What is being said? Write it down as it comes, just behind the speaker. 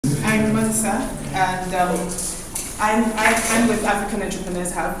I'm Mansa, and I'm with African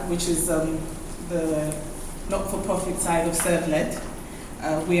Entrepreneurs Hub, which is the not-for-profit side of ServeLed.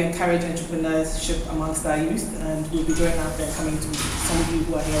 We encourage entrepreneurship amongst our youth, and we'll be going out there, coming to some of you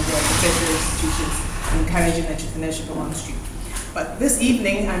who are here, who are professional institutions, encouraging entrepreneurship amongst you. But this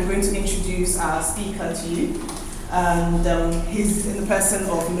evening, I'm going to introduce our speaker to you, and he's in the person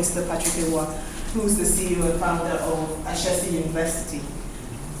of Mr. Patrick Ewa, who's the CEO and founder of Ashesi University.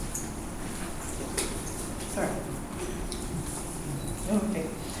 Sorry. Okay.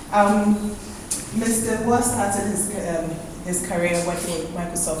 Mr. Ewa started his career working with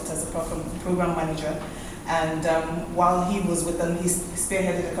Microsoft as a program manager, and while he was with them, he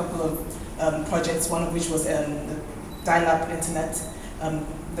spearheaded a couple of projects, one of which was the dial-up internet,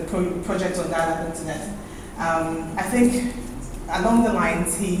 the project on dial-up internet. I think along the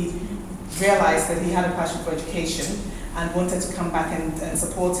lines, he realized that he had a passion for education and wanted to come back and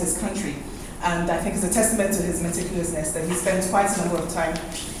support his country. And I think it's a testament to his meticulousness that he spent quite a number of time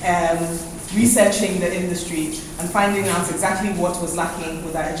researching the industry and finding out exactly what was lacking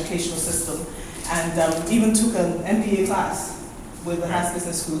with our educational system, and even took an MBA class with the Harris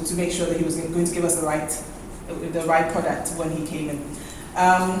Business School to make sure that he was going to give us the right product when he came in.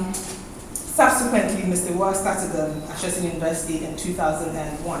 Subsequently, Mr. Ewa started Ashesi University in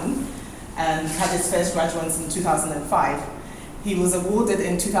 2001 and had his first graduates in 2005. He was awarded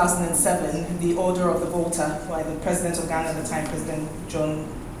in 2007 the Order of the Volta by the President of Ghana at the time, President John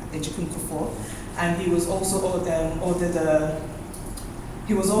Ejikun Kufuor, and he was also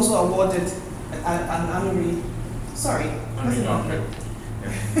awarded an honorary. Sorry.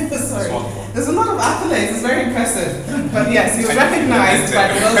 Sorry. There's a lot of accolades. It's very impressive. But yes, he was recognized by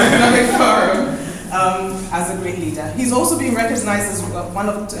the World Economic Forum as a great leader. He's also been recognized as one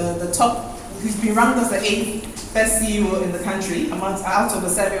of the top. He's been ranked as the 8th best CEO in the country out of a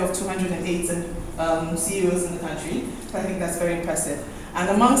survey of 208 CEOs in the country. So I think that's very impressive. And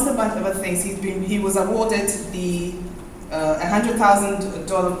amongst a bunch of other things, he was awarded the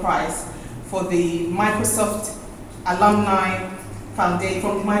 $100,000 prize for the Microsoft Alumni Foundation,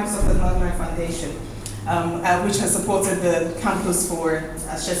 from the Microsoft Alumni Foundation, which has supported the campus for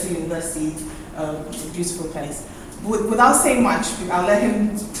Ashesi University, a beautiful place. Without saying much, I'll let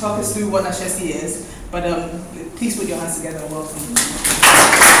him talk us through what Ashesi is, but please put your hands together and welcome.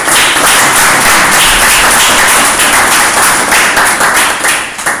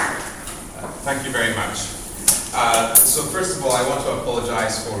 Thank you very much. So first of all, I want to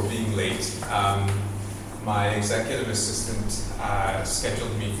apologize for being late. My executive assistant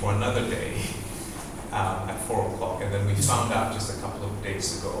scheduled me for another day at 4 o'clock, and then we found out just a couple of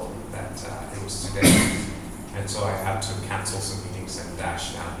days ago that it was today. And so I had to cancel some meetings and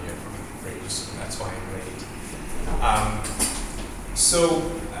dash down here from break, so that's why I'm late. So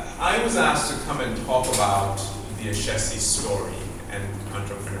I was asked to come and talk about the Ashesi story and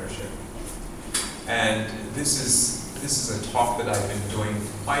entrepreneurship. And this is a talk that I've been doing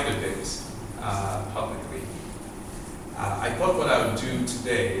quite a bit publicly. I thought what I would do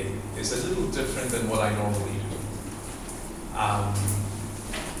today is a little different than what I normally do.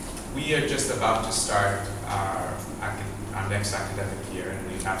 We are just about to start our next academic year, and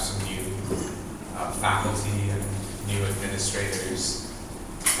we have some new faculty and new administrators,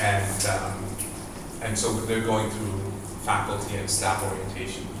 and so they're going through faculty and staff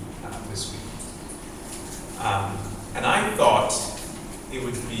orientation this week. And I thought it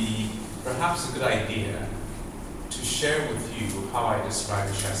would be perhaps a good idea to share with you how I describe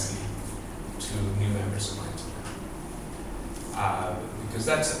Ashesi to new members of my team. Because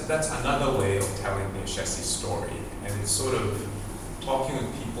that's another way of telling the Ashesi story, and it's sort of talking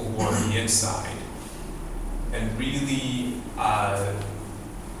with people who are on the inside and really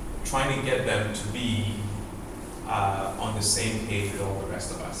trying to get them to be on the same page with all the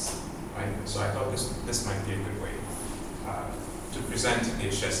rest of us, right? So I thought this might be a good way to present the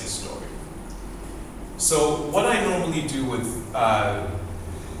Ashesi story. So what I normally do with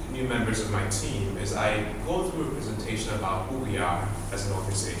new members of my team is I go through a presentation about who we are as an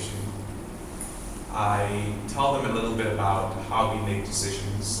organization. I tell them a little bit about how we make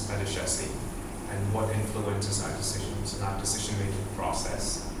decisions at Ashesi and what influences our decisions and our decision-making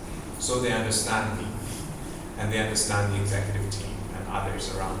process, so they understand me and they understand the executive team and others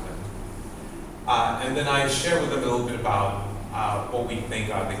around them. And then I share with them a little bit about what we think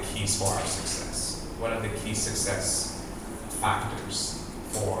are the keys for our success. What are the key success factors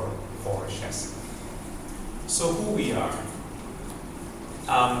for Ashesi? So who we are.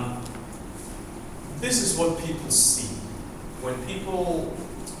 This is what people see. When people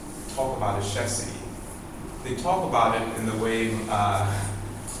talk about Ashesi, they talk about it in the way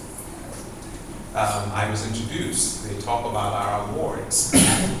I was introduced. They talk about our awards.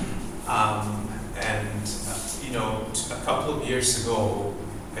 You know, a couple of years ago,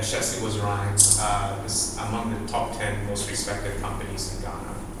 Ashesi was ranked among the top 10 most respected companies in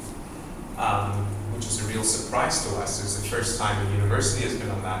Ghana, which is a real surprise to us. It's the first time a university has been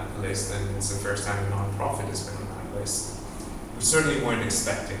on that list, and it's the first time a nonprofit has been on that list. We certainly weren't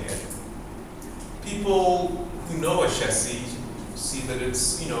expecting it. People who know Ashesi see that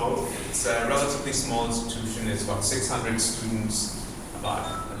it's, you know, it's a relatively small institution. It's about 600 students,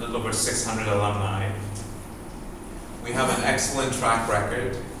 about a little over 600 alumni. We have an excellent track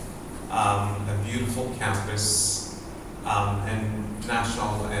record, a beautiful campus, and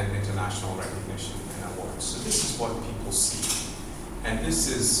national and international recognition and awards. So this is what people see. And this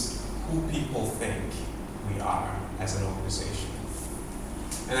is who people think we are as an organization.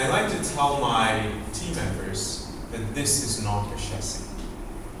 And I like to tell my team members that this is not Ashesi.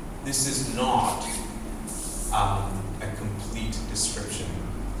 This is not a complete description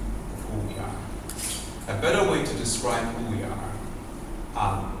of who we are. A better way to describe who we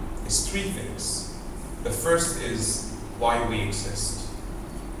are is three things. The first is why we exist.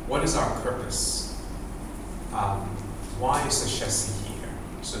 What is our purpose? Why is Ashesi here?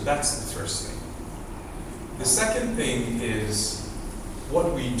 So that's the first thing. The second thing is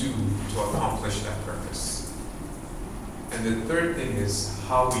what we do to accomplish that purpose. And the third thing is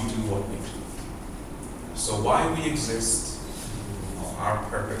how we do what we do. So why we exist, our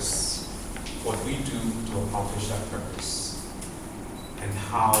purpose, what we do to accomplish that purpose, and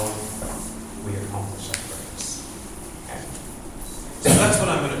how we accomplish that purpose. Okay. So that's what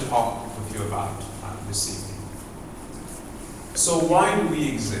I'm going to talk with you about this evening. So why do we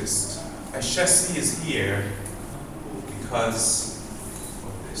exist? Ashesi is here because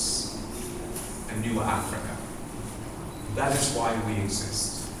of this, a new Africa. That is why we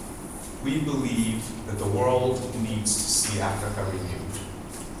exist. We believe that the world needs to see Africa renewed.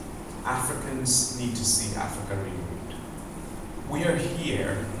 Africans need to see Africa renewed. We are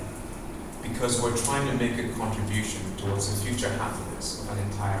here because we're trying to make a contribution towards the future happiness of an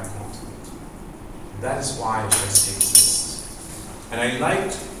entire continent. That is why Ashesi exists. And I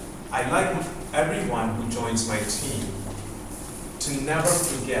like everyone who joins my team to never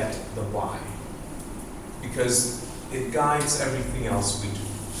forget the why, because it guides everything else we do.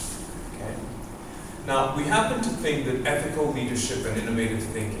 Okay? Now, we happen to think that ethical leadership and innovative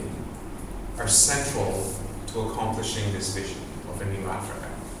thinking are central to accomplishing this vision of a new Africa.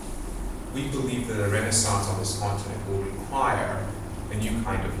 We believe that a renaissance on this continent will require a new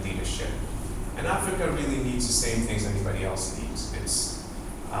kind of leadership. And Africa really needs the same things anybody else needs. It's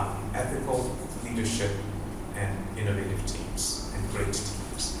ethical leadership and innovative teams and great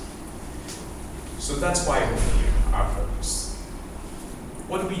teams. So that's why we're here, our purpose.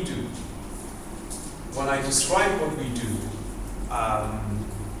 What do we do? When I describe what we do,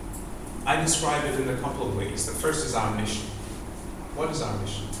 I describe it in a couple of ways. The first is our mission. What is our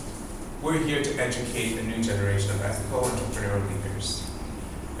mission? We're here to educate a new generation of ethical entrepreneurial leaders.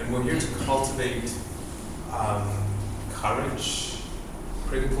 And we're here to cultivate courage,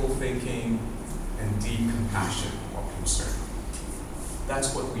 critical thinking, and deep compassion or concern.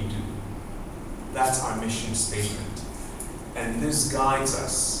 That's what we do. That's our mission statement. And this guides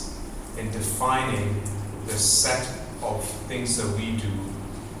us in defining the set of things that we do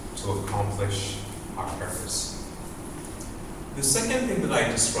to accomplish our purpose. The second thing that I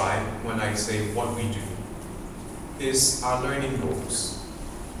describe when I say what we do is our learning goals.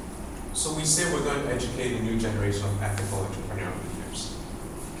 So we say we're going to educate a new generation of ethical entrepreneurial leaders.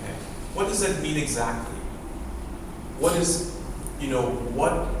 Okay. What does that mean exactly? What is,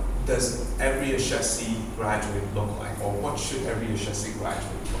 what does every Ashesi graduate look like? Or what should every Ashesi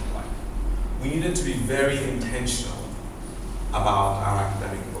graduate look like? We needed to be very intentional about our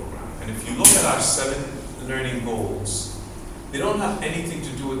academic program. And if you look at our 7 learning goals, they don't have anything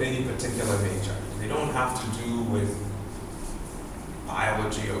to do with any particular major. They don't have to do with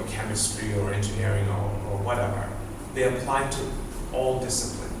biology or chemistry or engineering or whatever. They apply to all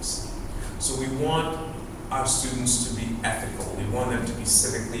disciplines. So we want our students to be ethical. We want them to be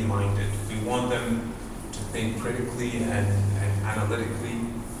civically minded. We want them to think critically and analytically,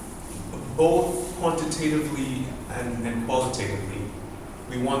 both quantitatively and qualitatively.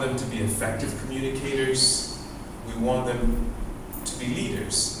 We want them to be effective communicators. We want them to be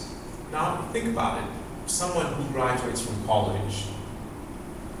leaders. Now, think about it. Someone who graduates from college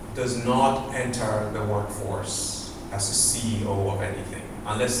does not enter the workforce as a CEO of anything,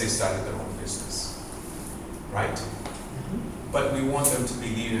 unless they started their own business, right? Mm-hmm. But we want them to be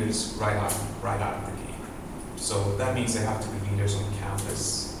leaders right out of the gate. So that means they have to be leaders on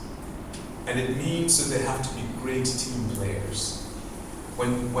campus. And it means that they have to be great team players.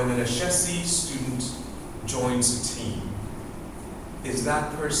 When an Ashesi student joins a team, is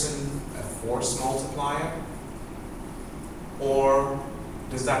that person a force multiplier? Or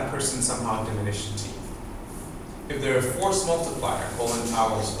does that person somehow diminish the team? If they're a force multiplier, Colin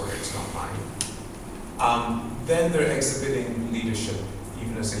Powell's words, not mine, then they're exhibiting leadership,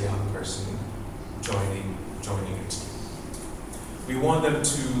 even as a young person joining a team. We want them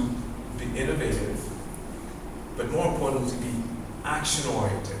to be innovative, but more importantly, be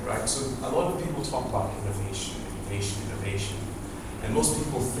action-oriented, right? So a lot of people talk about innovation. And most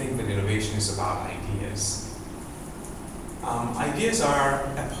people think that innovation is about ideas. Ideas are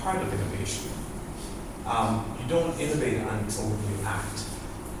a part of innovation. You don't innovate until you act.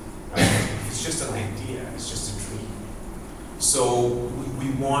 Right? It's just an idea, it's just a dream. So we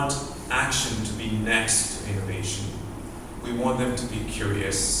want action to be next to innovation. We want them to be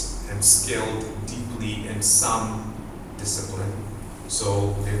curious and skilled deeply in some discipline.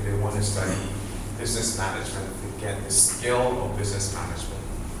 So if they want to study business management, they get the skill of business management.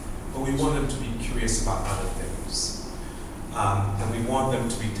 But we want them to be curious about other things. And we want them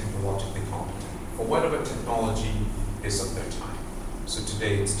to be technologically competent for whatever technology is of their time. So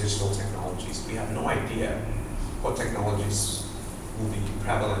today it's digital technologies. We have no idea what technologies will be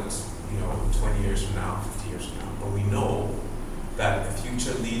prevalent, 20 years from now, 50 years from now. But we know that a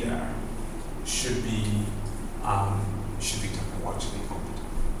future leader should be technologically competent.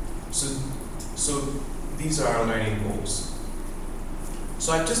 So these are our learning goals.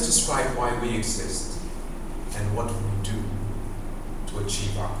 So I've just described why we exist and what we do to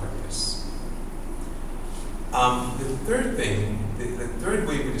achieve our purpose. The third thing, the third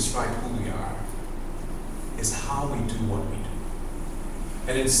way we describe who we are is how we do what we do.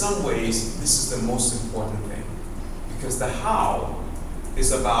 And in some ways, this is the most important thing, because the how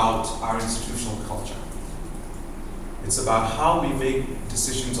is about our institutional culture. It's about how we make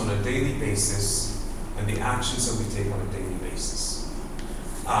decisions on a daily basis and the actions that we take on a daily basis.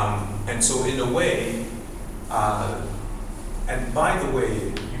 And so in a way, and by the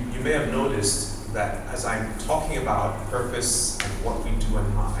way, you may have noticed that as I'm talking about purpose and what we do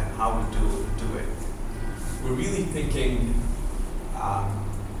and how we do it, we're really thinking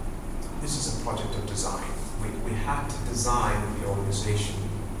this is a project of design. We have to design the organization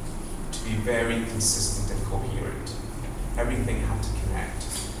to be very consistent and coherent. Everything has to connect.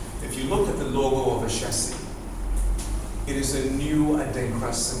 If you look at the logo of Ashesi, it is a new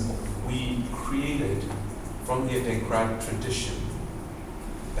Adinkra symbol. We created from the Adinkra tradition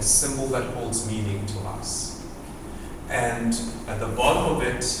a symbol that holds meaning to us. And at the bottom of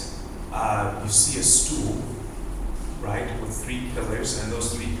it, you see a stool, right, with 3 pillars, and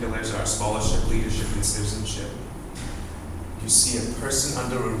those 3 pillars are scholarship, leadership, and citizenship. You see a person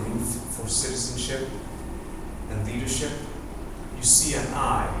under a roof for citizenship and leadership. You see an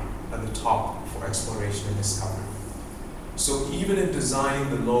eye at the top for exploration and discovery. So even in designing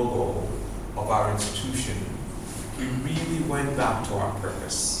the logo of our institution, we really went back to our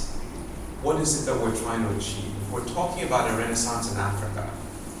purpose. What is it that we're trying to achieve? If we're talking about a Renaissance in Africa,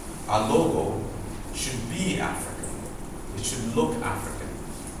 our logo should be African. It should look African.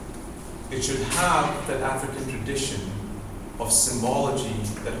 It should have that African tradition of symbology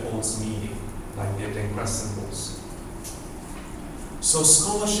that holds meaning, like the Adinkra symbols. So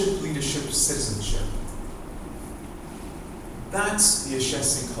scholarship, leadership, citizenship, that's the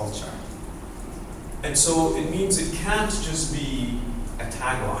Ashesi culture. And so it means it can't just be a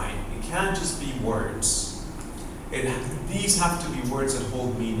tagline. It can't just be words. These have to be words that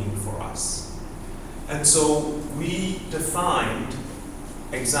hold meaning for us. And so we defined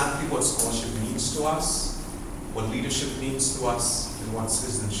exactly what scholarship means to us, what leadership means to us, and what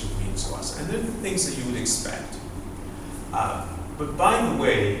citizenship means to us. And they're the things that you would expect. But by the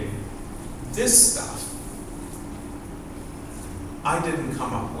way, this stuff I didn't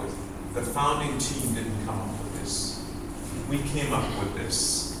come up with. The founding team didn't come up with this. We came up with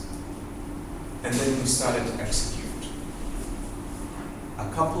this. And then we started to execute. A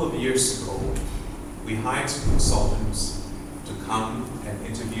couple of years ago, we hired some consultants to come and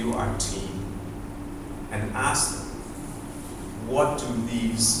interview our team and ask them, what do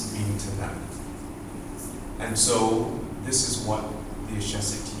these mean to them? And so this is what the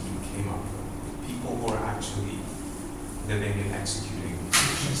Ashesi team came up with. People who are actually living and executing the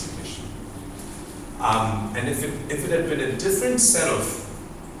Ashesi mission. And if it had been a different set of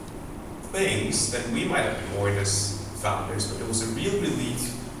things, then we might have been worried as founders, but it was a real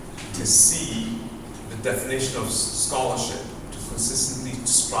relief to see the definition of scholarship, to consistently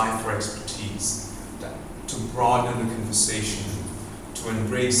strive for expertise, to broaden the conversation, to to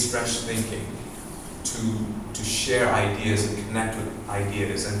embrace fresh thinking, to share ideas and connect with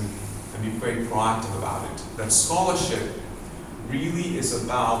ideas and be very proactive about it. That scholarship really is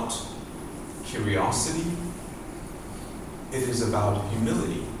about curiosity, it is about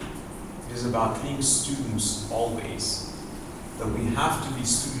humility, it is about being students always, that we have to be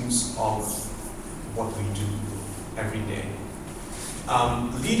students of what we do every day.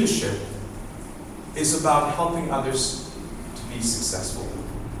 Leadership is about helping others to be successful.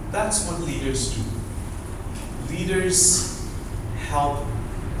 That's what leaders do. Leaders help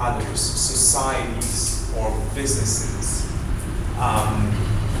others, societies or businesses,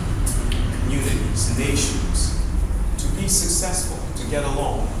 communities, nations, to be successful, to get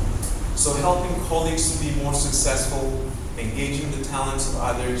along. So helping colleagues to be more successful, engaging the talents of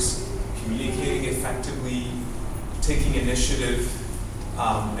others, communicating effectively, taking initiative,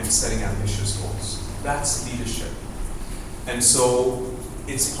 and setting ambitious goals. That's leadership. And so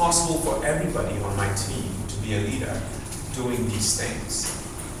it's possible for everybody on my team to be a leader doing these things.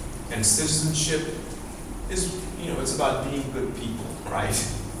 And citizenship is, it's about being good people, right?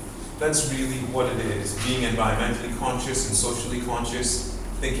 That's really what it is, being environmentally conscious and socially conscious,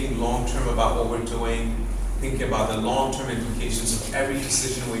 thinking long-term about what we're doing, thinking about the long-term implications of every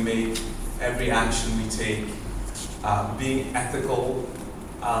decision we make, every action we take, being ethical,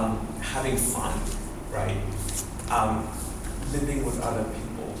 having fun, right? Living with other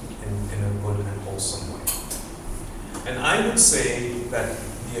people in a good and wholesome way. And I would say that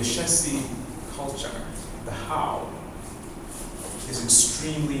the Ashesi culture, the how, is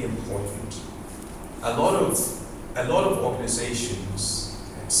extremely important. A lot of organizations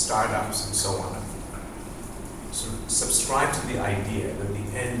and startups and so on sort of subscribe to the idea that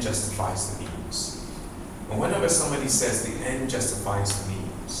the end justifies the means. And whenever somebody says the end justifies the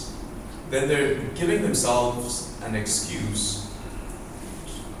means, then they're giving themselves an excuse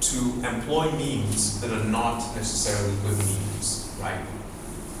to employ means that are not necessarily good means, right?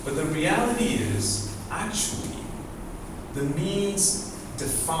 But the reality is, actually, the means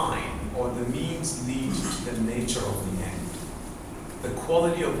define, or the means lead to the nature of the end. The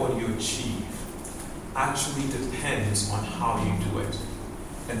quality of what you achieve actually depends on how you do it.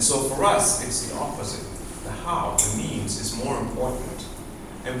 And so for us, it's the opposite. The how, the means, is more important.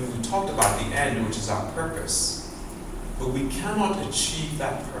 And we talked about the end, which is our purpose. But we cannot achieve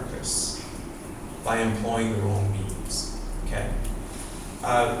that purpose by employing the wrong means, okay?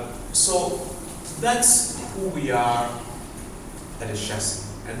 So that's who we are at Ashesi.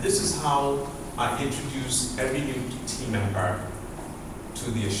 And this is how I introduce every new team member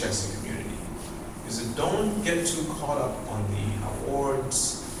to the Ashesi community. Is that don't get too caught up on the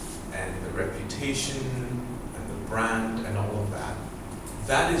awards and the reputation and the brand and all of that.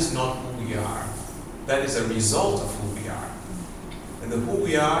 That is not who we are. That is a result of who we are. And the who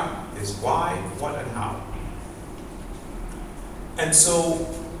we are is why, what, and how. And so,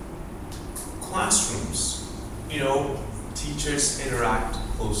 classrooms, teachers interact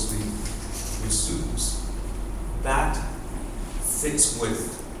closely with students. That fits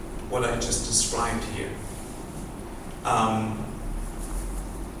with what I just described here.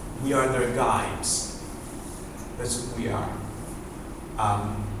 We are their guides. That's who we are.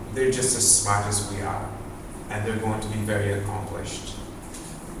 They're just as smart as we are, and they're going to be very accomplished.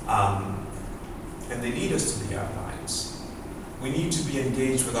 And they need us to be our guides. We need to be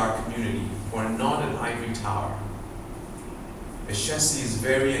engaged with our community. We're not an ivory tower. Ashesi is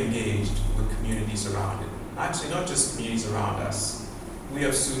very engaged with communities around it. Actually, not just communities around us. We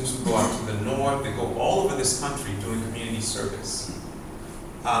have students who go out to the north, they go all over this country doing community service.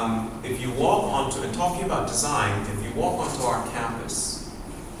 If you walk onto, and talking about design, if you walk onto our campus,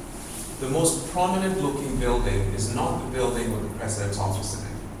 the most prominent looking building is not the building with the president's office in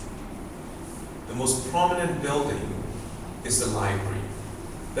it. The most prominent building is the library.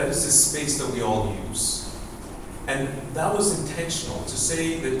 That is the space that we all use. And that was intentional, to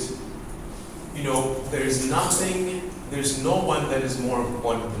say that, there's no one that is more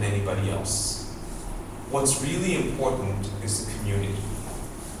important than anybody else. What's really important is the community,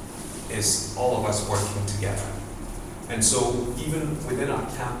 is all of us working together. And so even within our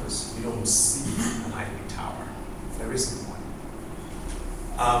campus, we don't see an ivory tower. There isn't one.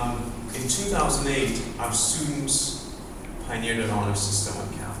 In 2008, our students pioneered an honor system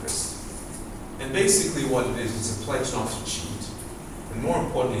on campus. And basically what it is, it's a pledge not to cheat. And more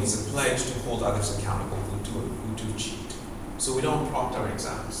importantly, it's a pledge to hold others accountable who do cheat. So we don't proctor our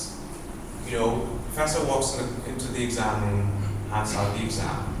exams. Professor walks into the exam room, hands out the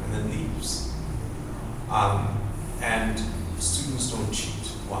exam, and then leaves. And students don't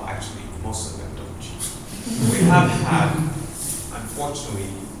cheat. Well, actually, most of them don't cheat. We have had unfortunately,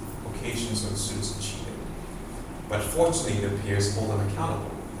 occasions when students are cheated. But fortunately, the peers hold them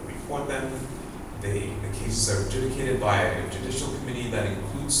accountable. They report them. The cases are adjudicated by a judicial committee that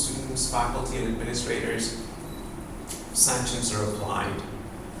includes students, faculty, and administrators. Sanctions are applied.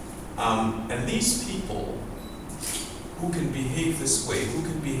 And these people who can behave this way, who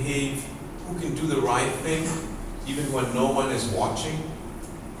can do the right thing, even when no one is watching,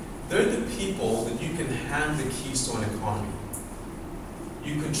 they're the people that you can hand the keys to an economy.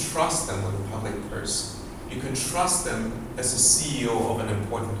 You can trust them with a public purse. You can trust them as a CEO of an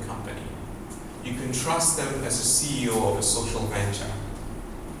important company. You can trust them as a CEO of a social venture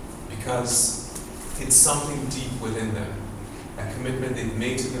because it's something deep within them, a commitment they've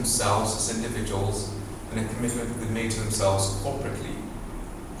made to themselves as individuals and a commitment that they've made to themselves corporately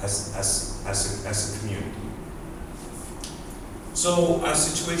as a community. So our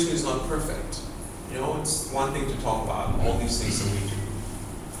situation is not perfect. You know, it's one thing to talk about all these things that we do.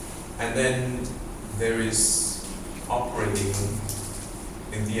 And then there is operating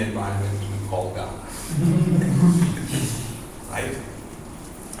in the environment we call God. Right?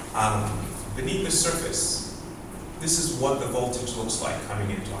 Beneath the surface, this is what the voltage looks like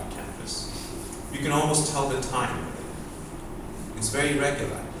coming into our campus. You can almost tell the time. It's very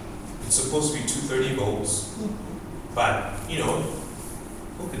regular. It's supposed to be 230 volts, but you know,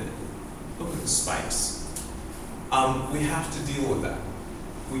 look at it. Look at the spikes. We have to deal with that.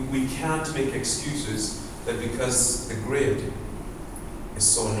 We can't make excuses that because the grid is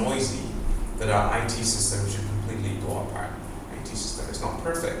so noisy that our IT system should completely go apart. IT system is not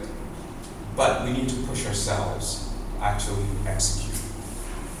perfect, but we need to push ourselves to actually execute.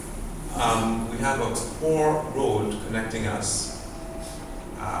 We have a poor road connecting us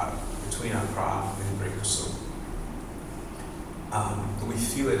between Accra and Brekusu. We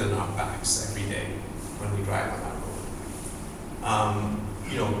feel it in our backs every day when we drive on that road.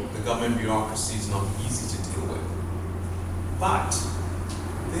 You know, the government bureaucracy is not easy to deal with. But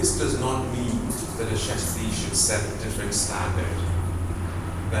this does not mean that Ashesi should set a different standard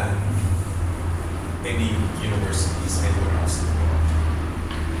than any universities anywhere else in the world.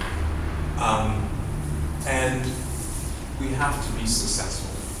 And we have to be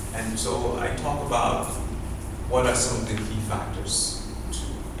successful. And so I talk about what are some of the key factors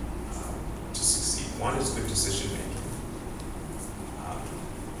to succeed. One is good decision making.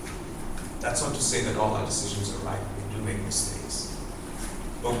 That's not to say that all our decisions are right. We do make mistakes.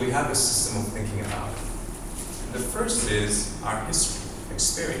 But we have a system of thinking about it. And the first is our history,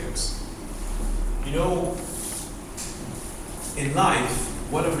 experience. You know, in life,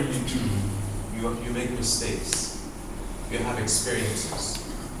 whatever you do, you make mistakes. You have experiences.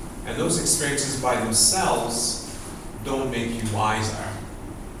 And those experiences by themselves don't make you wiser,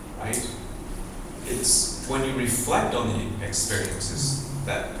 right? It's when you reflect on the experiences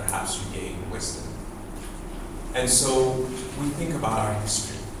that perhaps you gain wisdom. And so we think about our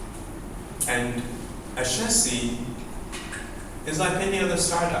history. And Ashesi is like any other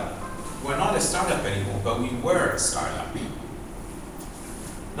startup. We're not a startup anymore, but we were a startup.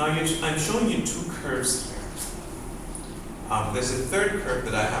 Now I'm showing you two curves here. There's a third curve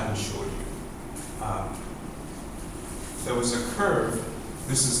that I haven't showed you. There was a curve,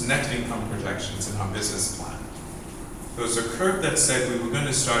 this is net income projections in our business plan. There was a curve that said we were going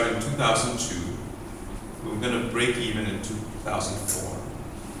to start in 2002, we were going to break even in 2004,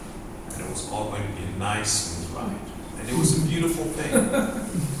 and it was all going to be a nice, smooth ride. And it was a beautiful thing.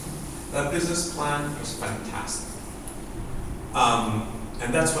 That business plan was fantastic.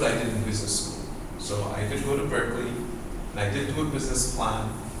 And that's what I did in business school. So I did go to Berkeley, and I did do a business plan,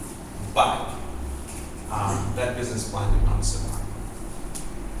 but that business plan did not survive.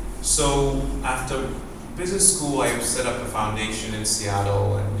 So after business school, I set up a foundation in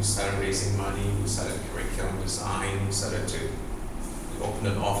Seattle, and we started raising money. We started curriculum design. We opened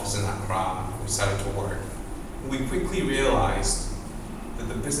an office in Accra. We started to work. And we quickly realized that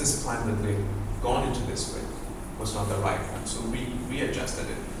the business plan that we'd gone into this with was not the right one. So we readjusted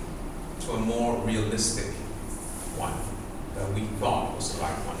it to a more realistic one that we thought was the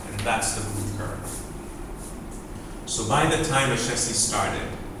right one, and that's the blue curve. So by the time Ashesi started,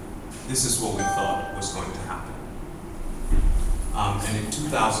 this is what we thought was going to happen. And in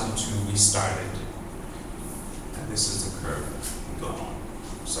 2002, we started, and this is the curve we go on.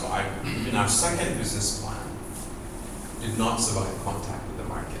 So in our second business plan, did not survive contact with the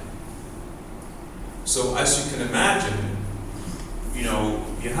market. So as you can imagine, you know,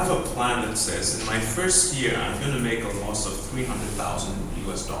 you have a plan that says, in my first year, I'm going to make a loss of $300,000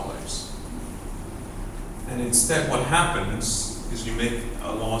 US. And instead, what happens is you make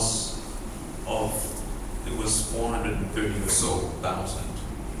a loss of, it was 430 or so thousand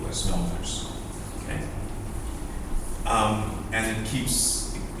US dollars. Okay? And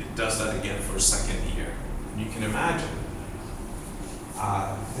it does that again for a second year. And you can imagine,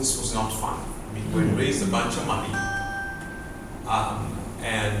 this was not fun. I mean, we raised a bunch of money,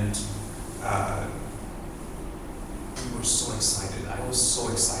 and we were so excited. I was so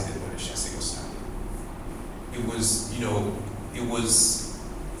excited when Ashesi was started. It was,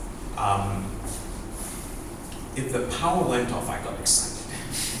 if the power went off, I got excited.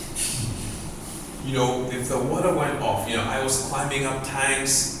 If the water went off, I was climbing up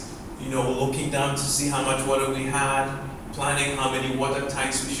tanks, looking down to see how much water we had, planning how many water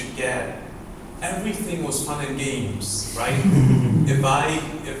tanks we should get. Everything was fun and games, right? If I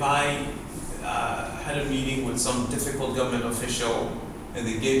had a meeting with some difficult government official and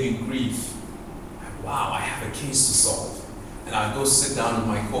they gave me grief, wow, I have a case to solve. And I'd go sit down with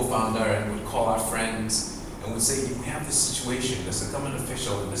my co-founder and would call our friends and would say, we have this situation, there's a government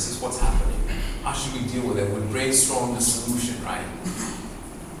official, and this is what's happening. How should we deal with it? We'd brainstorm the solution, right?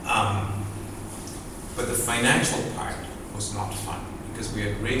 But the financial part was not fun because we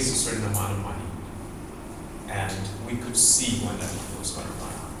had raised a certain amount of money and we could see when that money was going to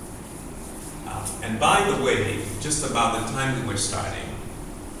run out. And by the way, just about the time we were starting,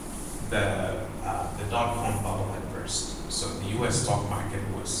 the dot-com bubble had burst. So the US stock market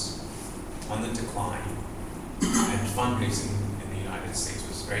was on the decline and fundraising in the United States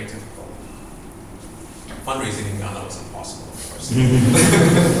was very difficult. Fundraising in Ghana was impossible, of course.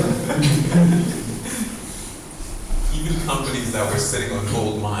 Even companies that were sitting on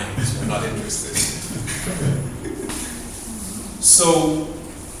gold mines were not interested. So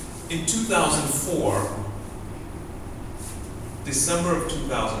in 2004, December of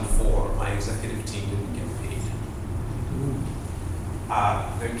 2004, my executive team didn't get paid.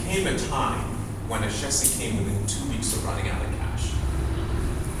 There came a time when Ashesi came within 2 weeks of running out of cash.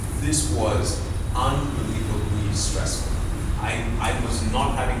 This was unbelievably stressful. I was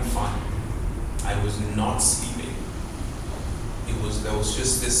not having fun. I was not sleeping. There was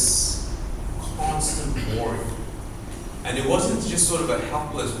just this constant worry. And it wasn't just sort of a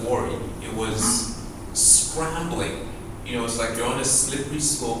helpless worry. It was scrambling. It's like you're on a slippery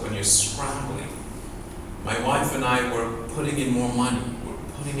slope and you're scrambling. My wife and I were putting in more money.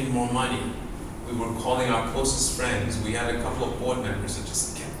 We were calling our closest friends. We had a couple of board members that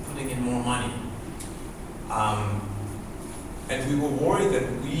just kept putting in more money. And we were worried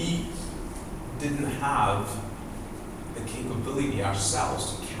that we didn't have the capability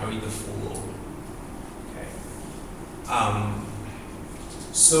ourselves to carry the full load. Okay.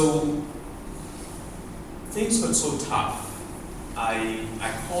 So things got so tough. I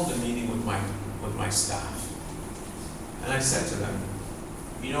called a meeting with my staff, and I said to them,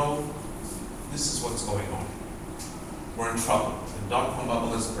 this is what's going on. We're in trouble. The dot-com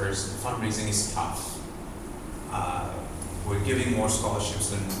bubble is burst. The fundraising is tough. We're giving more scholarships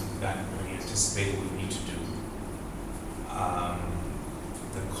than we anticipated we need to do.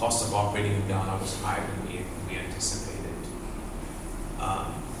 The cost of operating in Ghana was higher than we anticipated.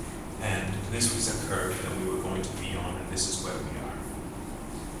 And this was a curve that we were going to be on, and this is where we are.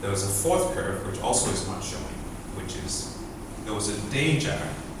 There was a fourth curve, which also is not showing, which is there was a danger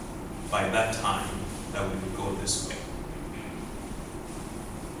by that time that we would go this way.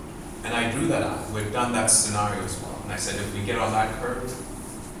 And I drew that out. We've done that scenario as well. And I said, if we get on that curve,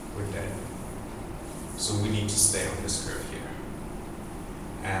 we're dead. So we need to stay on this curve here.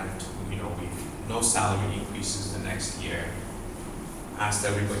 And we've no salary increases the next year. Asked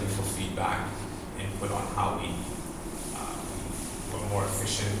everybody for feedback, input on how we were more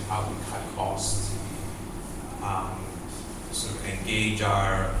efficient, how we cut costs, sort of engage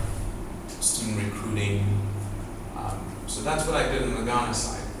our student recruiting. So that's what I did on the Ghana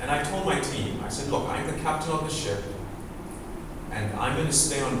side. And I told my team, I said, look, I'm the captain of the ship, and I'm going to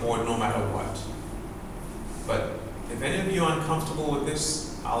stay on board no matter what. But if any of you are uncomfortable with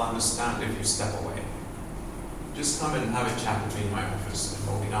this, I'll understand if you step away. Just come and have a chat with me in my office, and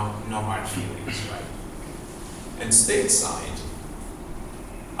there'll be no hard feelings, right? And stateside,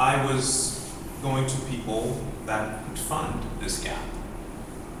 I was going to people that could fund this gap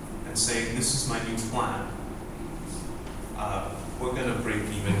and say, this is my new plan. We're going to break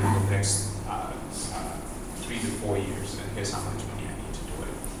even in the next 3 to 4 years, and here's how much money I need to do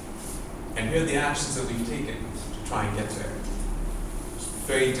it. And here are the actions that we've taken to try and get there. It's a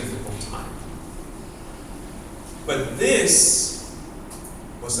very difficult time. But this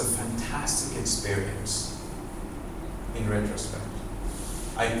was a fantastic experience in retrospect.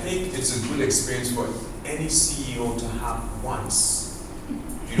 I think it's a good experience for any CEO to have once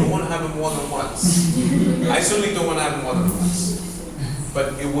You don't want to have it more than once. I certainly don't want to have it more than once.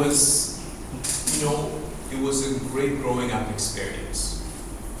 But it was, you know, it was a great growing up experience.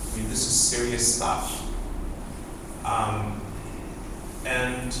 I mean, this is serious stuff.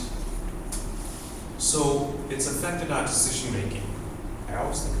 And so it's affected our decision making. I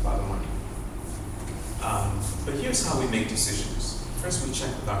always think about the money. But here's how we make decisions. First, we check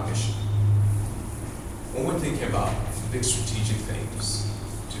with our mission. When we're thinking about big strategic things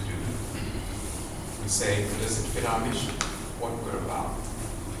to do, we say, does it fit our mission, what we're about?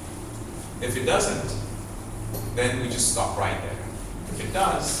 If it doesn't, then we just stop right there. If it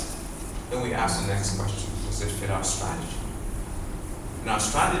does, then we ask the next question, does it fit our strategy? And our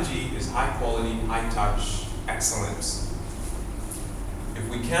strategy is high quality, high touch, excellence. If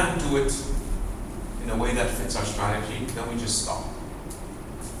we can't do it in a way that fits our strategy, then we just stop.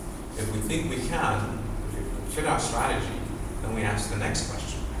 If we think we can, if it can fit our strategy, then we ask the next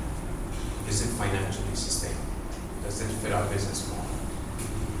question. Is it financially sustainable? Does it fit our business model?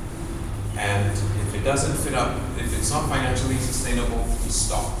 And if it doesn't fit up, if it's not financially sustainable, we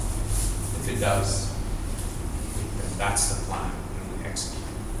stop. If it does, then that's the plan and we execute.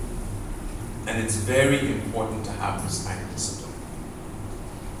 And it's very important to have this kind of discipline.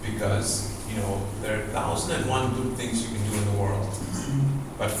 Because, you know, there are 1,001 good things you can do in the world.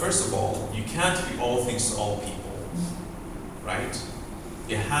 But first of all, you can't be all things to all people, right?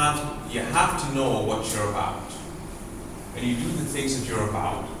 You have to know what you're about. And you do the things that you're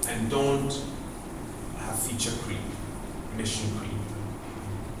about, and don't have feature creep, mission creep.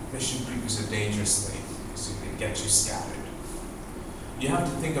 Mission creep is a dangerous thing, because it can get you scattered. You have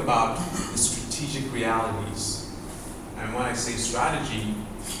to think about the strategic realities. And when I say strategy,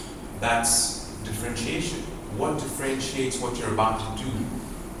 that's differentiation. What differentiates what you're about to do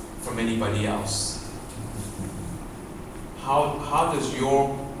from anybody else? How does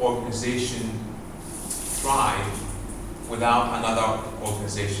your organization thrive without another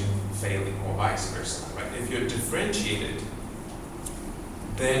organization failing, or vice versa, right? If you're differentiated,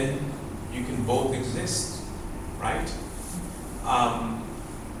 then you can both exist, right?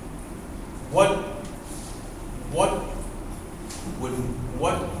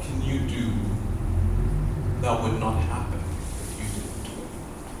 What can you do that would not happen if you didn't do it?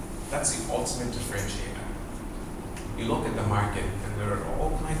 That's the ultimate differentiator. You look at the market, and there are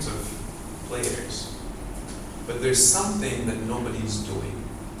all kinds of players, but there's something that nobody's doing.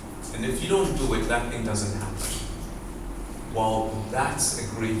 And if you don't do it, that thing doesn't happen. Well, that's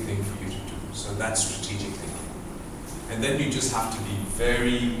a great thing for you to do. So that's strategic thinking. And then you just have to be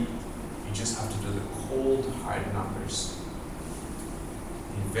you just have to do the cold, hard numbers.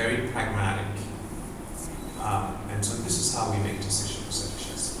 Be very pragmatic. And so this is how we make decisions at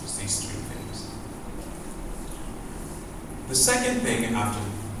Ashesi, is these three things. The second thing after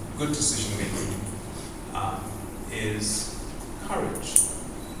good decision making is courage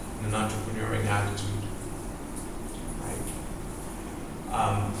and an entrepreneurial attitude.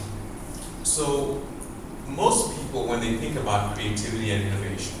 Right? So most people, when they think about creativity and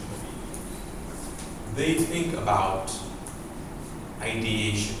innovation, they think about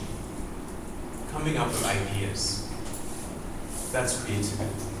ideation, coming up with ideas. That's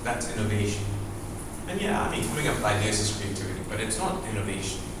creativity, that's innovation. And yeah, I mean, coming up with ideas is creativity, but it's not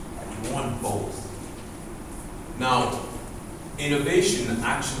innovation. You want both. Now, innovation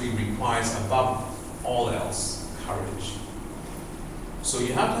actually requires, above all else, courage. So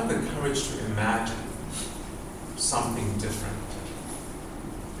you have to have the courage to imagine something different.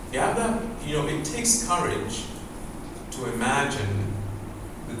 You have that, you know, it takes courage to imagine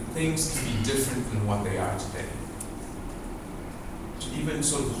that things can be different than what they are today. To even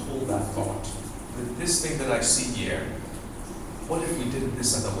sort of hold that thought, that this thing that I see here, what if we did it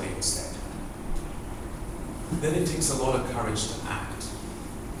this other way instead? Then it takes a lot of courage to act.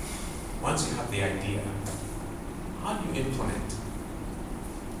 Once you have the idea, how do you implement?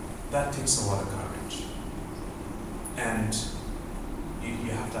 That takes a lot of courage. And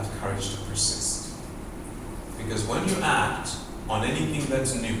you have to have courage to persist. Because when you act on anything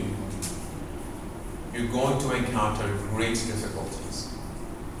that's new, you're going to encounter great difficulties.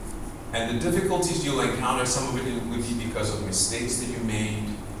 And the difficulties you'll encounter, some of it will be because of mistakes that you made,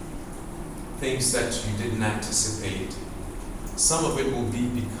 things that you didn't anticipate. Some of it will be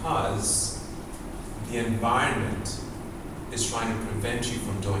because the environment is trying to prevent you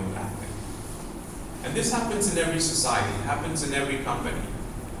from doing that thing. And this happens in every society, it happens in every company.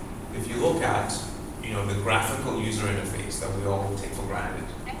 If you look at, you know, the graphical user interface that we all take for granted,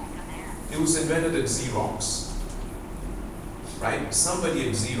 it was invented at Xerox, right? Somebody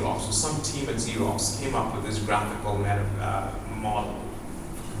at Xerox, or some team at Xerox, came up with this graphical model.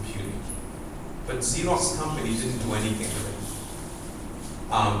 but Xerox company didn't do anything with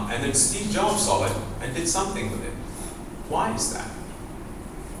it. And then Steve Jobs saw it and did something with it. Why is that?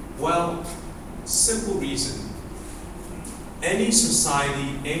 Well, simple reason. Any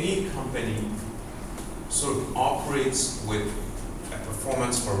society, any company sort of operates with a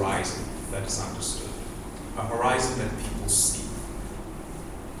performance horizon that is understood, a horizon that people see.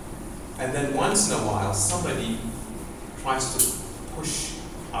 And then once in a while, somebody tries to push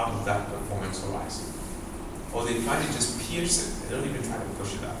out of that performance horizon. Or they try to just pierce it. They don't even try to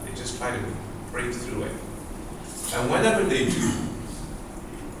push it out. They just try to break through it. And whenever they do,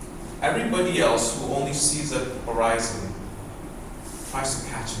 everybody else who only sees that horizon tries to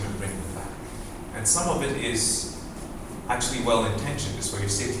catch them and bring them back. And some of it is actually well-intentioned. It's where you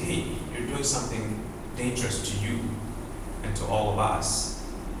say, hey, you're doing something dangerous to you and to all of us.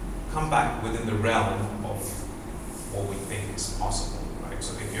 Come back within the realm of what we think is possible, right?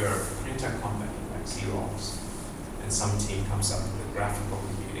 So if you're a printer company like Xerox, and some team comes up with a graphical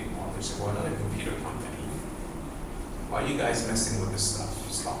computing model, they say, well, another computer company, why are you guys messing with this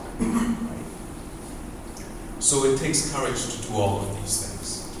stuff? Stop it, right? So it takes courage to do all of these things.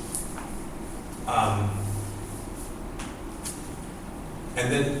 And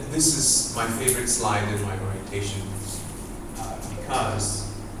then this is my favorite slide in my orientation because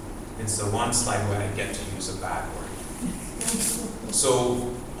it's the one slide where I get to use a bad word.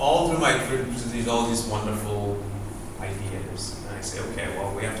 So all through my career, there's all these wonderful ideas. And I say, okay,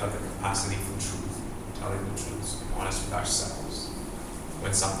 well, we have to have the capacity for truth, telling the truth, being honest with ourselves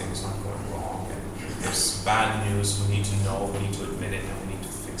when something is not going wrong. And if there's bad news, we need to know, we need to admit it, and we need to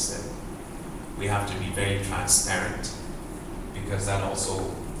fix it. We have to be very transparent because that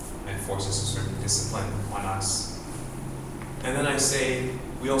also enforces a certain discipline on us. And then I say,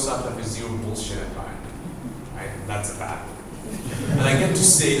 we also have to have a zero bullshit environment, right? That's a bad one. And I get to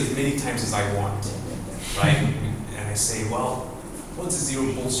say it as many times as I want, right? And I say, well, what's a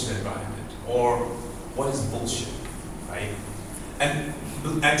zero bullshit environment? Or what is bullshit, right? And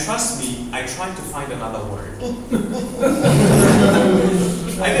trust me, I tried to find another word.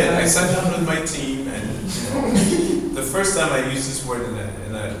 I did. I sat down with my team, and the first time I used this word in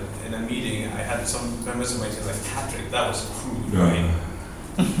a meeting, I had some members of my team like, Patrick, that was crude, right?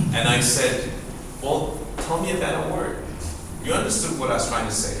 And I said, well, tell me a better word. You understood what I was trying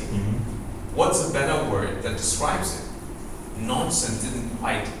to say. What's a better word that describes it? Nonsense didn't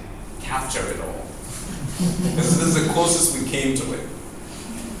quite capture it all. This is the closest we came to it.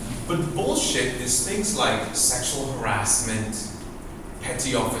 But bullshit is things like sexual harassment,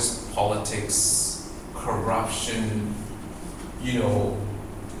 petty office politics, corruption, you know,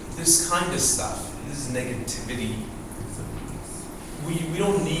 this kind of stuff, this negativity. We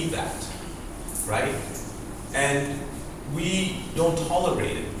don't need that, right? And we don't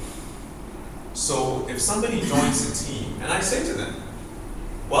tolerate it. So if somebody joins the team, and I say to them,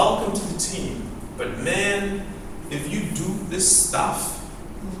 welcome to the team, but man, if you do this stuff,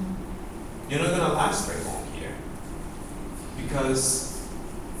 you're not going to last very long here because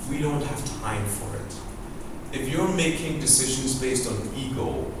we don't have time for it. If you're making decisions based on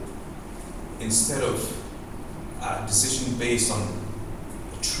ego instead of decision based on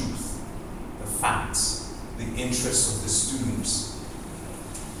the truth, the facts, the interests of the students,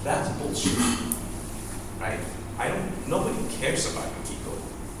 that's bullshit, right? Nobody cares about your ego.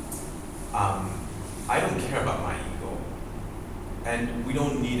 I don't care about my ego, and we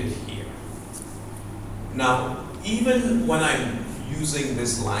don't need it here. Now, even when I'm using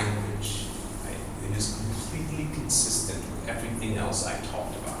this language, right, it is completely consistent with everything else I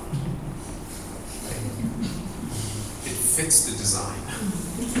talked about. Right? It fits the design.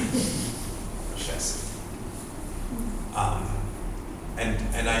 Ashesi.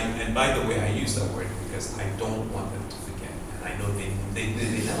 And by the way, I use that word because I don't want them to forget, and I know they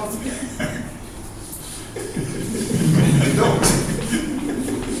never forget. They don't.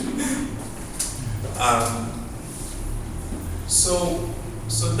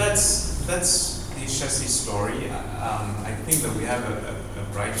 So that's the Ashesi story. I think that we have a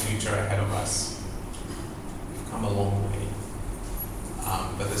bright future ahead of us. We've come a long way,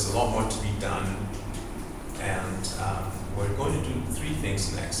 but there's a lot more to be done. And we're going to do 3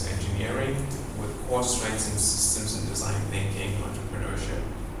 things next: engineering with core strengths in systems and design thinking, entrepreneurship.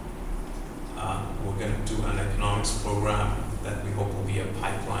 We're going to do an economics program that we hope will be a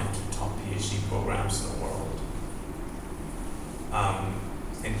pipeline to top PhD programs in the world.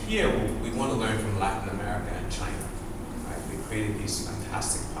 And here we want to learn from Latin America and China. Right? We created these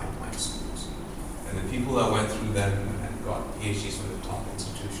fantastic pipeline schools. And the people that went through them and got PhDs from the top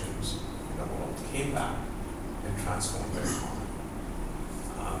institutions in the world came back and transformed their economy.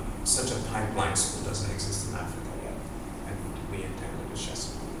 such a pipeline school doesn't exist in Africa yet, and we intend that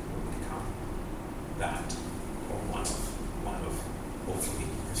Ashesi will become that, or one of hopefully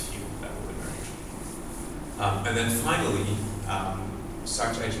a few that will emerge. And then finally,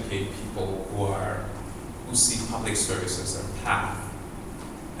 start to educate people who see public service as their path,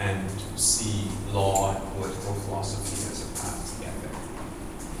 and see law and political philosophy as a path to get there.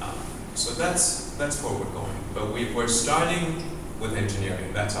 So that's where we're going. But we're starting with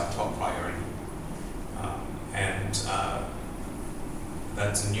engineering. That's our top priority. And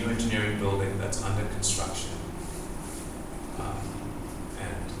that's a new engineering building that's under construction.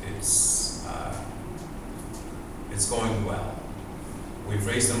 And it's going well. We've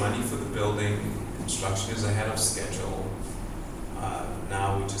raised the money for the building. Construction is ahead of schedule.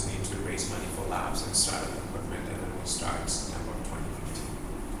 Now we just need to raise money for labs and startup equipment, and then we'll start September of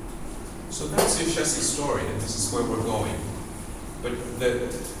 2015. So that's the Ashesi story, and this is where we're going. But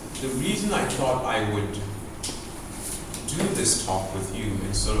the reason I thought I would do this talk with you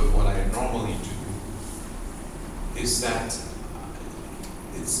instead of what I normally do is that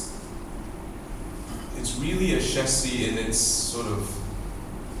it's really Ashesi in its sort of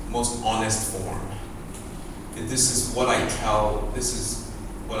most honest form. This is what I tell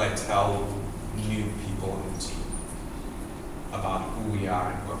new people in the team about who we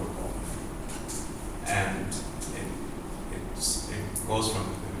are and where we're going. And it goes from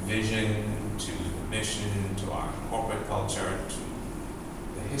the vision to the mission to our corporate culture to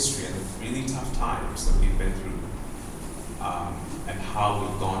the history and the really tough times that we've been through, and how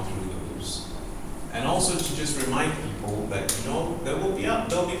we've gone through those. And also to just remind people that,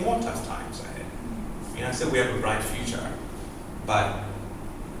 there'll be more tough times ahead. I mean, I said we have a bright future, but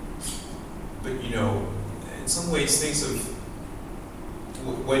in some ways things have,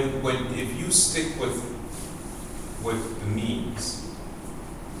 if you stick with the means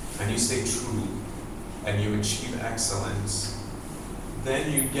and you stay true and you achieve excellence,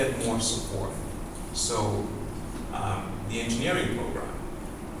 then you get more support. So the engineering program,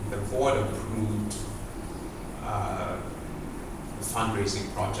 the board approved the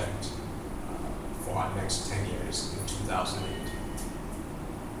fundraising project for our next 10 years in 2008.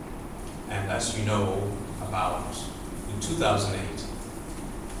 And as you know, in 2008,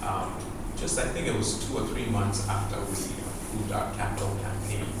 I think it was 2 or 3 months after we approved our capital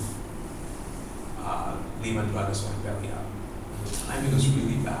campaign, Lehman Brothers went belly up. The timing was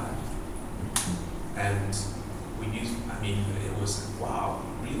really bad. And it was, wow,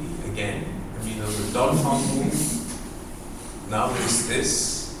 really, again? There was a dot-com boom. Now there's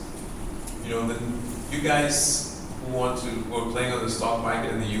this. You guys who are playing on the stock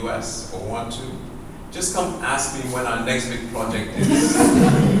market in the US or want to, just come ask me when our next big project is.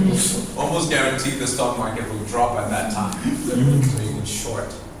 Almost guaranteed the stock market will drop at that time, so you can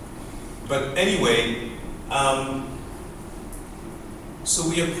short. But anyway, so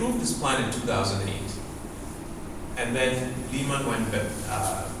we approved this plan in 2008, and then Lehman went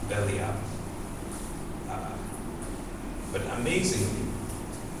belly up. But amazingly,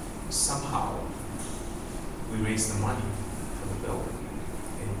 somehow, we raised the money for the building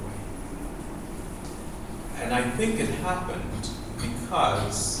anyway. And I think it happened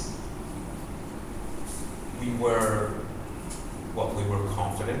because we were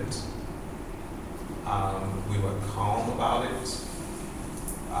confident, we were calm about it.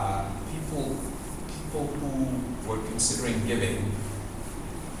 People who were considering giving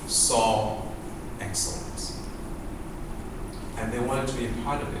saw excellence, and they wanted to be a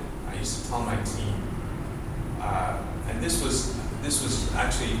part of it. I used to tell my team, and this was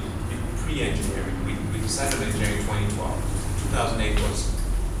actually pre-engineering. We decided engineering in 2012. 2008 was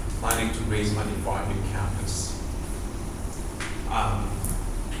planning to raise money for our new campus.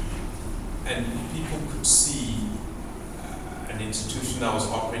 And people could see an institution that was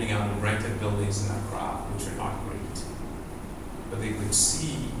operating out of rented buildings in Accra, which are not great. But they could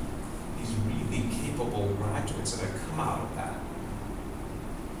see these really capable graduates that had come out of that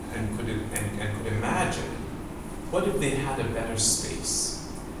and could imagine, what if they had a better space?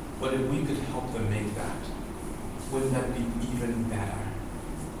 What if we could help them make that? Wouldn't that be even better?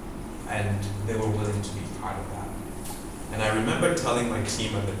 And they were willing to be part of that. And I remember telling my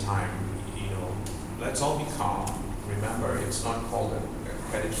team at the time, let's all be calm. Remember, it's not called a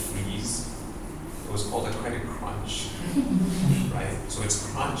credit freeze. It was called a credit crunch, right? So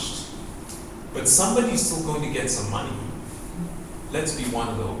it's crunched. But somebody's still going to get some money. Let's be one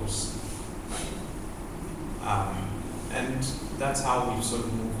of those, right? And that's how we've sort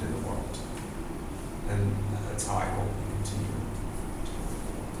of moved in the world. And that's how I hope we continue to move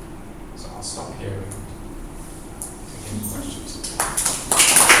forward. So I'll stop here and take any questions.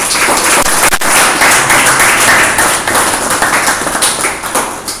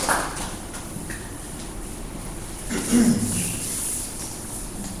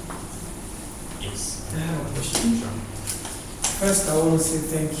 Yes. I have a question. Sure. First, I want to say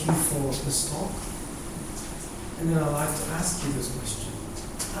thank you for this talk. And then I'd like to ask you this question.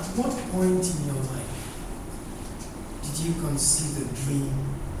 At what point in your life did you conceive the dream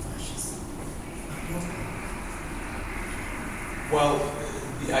of Ashesi? At what point? Well,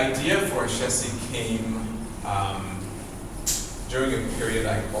 the idea for Ashesi came during a period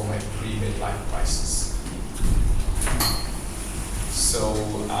I call my pre-midlife crisis. So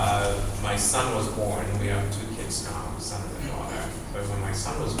my son was born. We have 2 kids now, a son and a daughter. But when my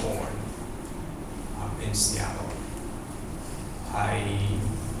son was born in Seattle,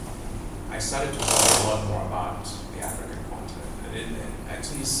 I started to learn a lot more about the African continent. And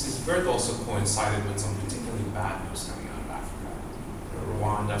actually, his birth also coincided with some particularly bad news coming out of Africa.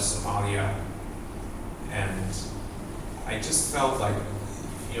 Rwanda, Somalia, and I just felt like,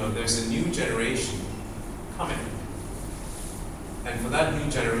 there's a new generation coming. And for that new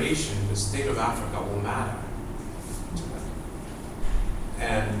generation, the state of Africa will matter to them.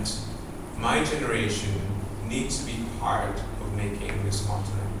 And my generation needs to be part of making this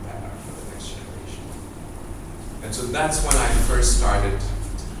continent better for the next generation. And so that's when I first started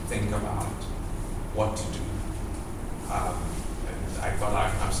to think about what to do. And I thought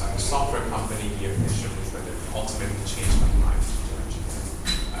I'd start a software company here initially, but it ultimately changed my mind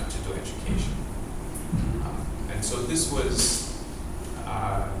to do education. And so this was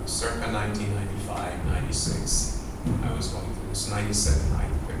circa 1995, 96. I was going through this. 97, I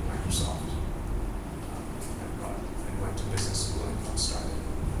quit Microsoft and went to business school and got started.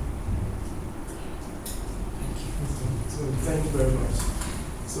 Thank you. So thank you very much.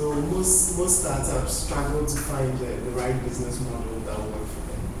 So most startups struggle to find the right business model that will work for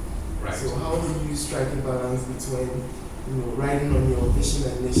them. Right. So how do you strike a balance between riding on your vision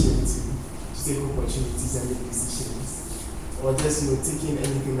and mission to take opportunities and make decisions, or just taking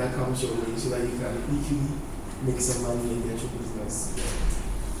anything that comes your way so that you can quickly make some money and get your business?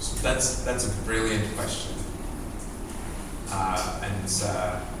 So that's a brilliant question, and it's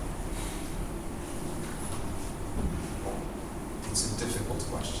a difficult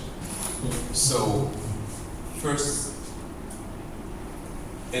question. So first,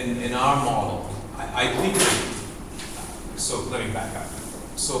 in our model, I think. So let me back up.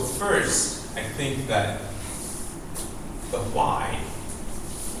 So first, I think that the why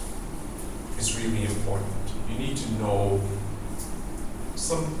is really important. You need to know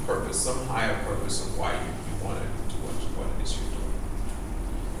some purpose, some higher purpose of why you want to do what it is you're doing.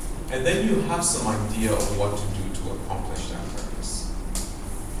 And then you have some idea of what to do to accomplish that purpose.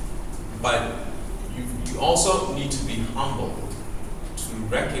 But you also need to be humble to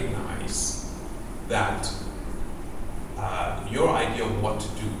recognize that your idea of what to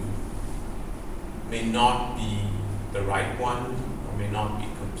do may not be the right one, or may not be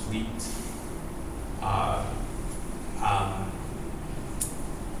complete.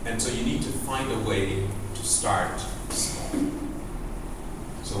 And so you need to find a way to start small.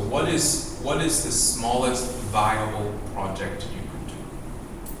 So what is the smallest viable project you could do?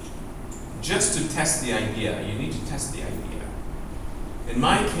 Just to test the idea, you need to test the idea. In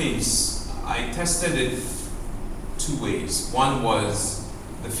my case, I tested it 2 ways. One was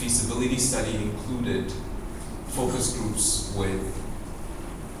the feasibility study included focus groups with,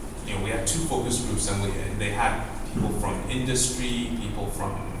 we had 2 focus groups, and they had people from industry, people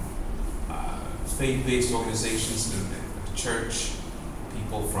from faith-based organizations, the church,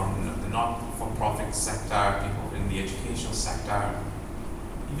 people from the not-for-profit sector, people in the educational sector,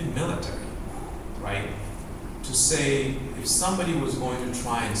 even military, right? To say, if somebody was going to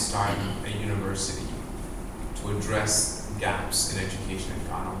try and start a university to address gaps in education in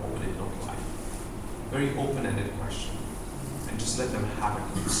Ghana, what would it look like? Very open-ended question. And just let them have a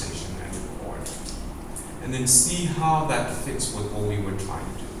conversation and record. And then see how that fits with what we were trying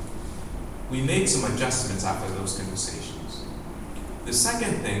to do. We made some adjustments after those conversations. The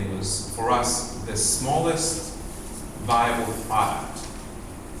second thing was, for us, the smallest viable product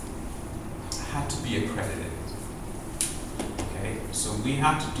had to be accredited. Okay? So we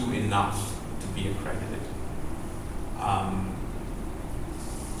had to do enough to be accredited.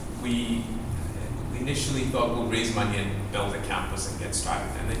 We initially thought we'll raise money and build a campus and get started,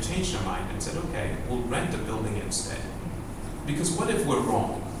 and they changed their mind and said, okay, we'll rent a building instead. Because what if we're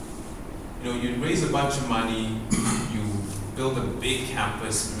wrong? You raise a bunch of money, you build a big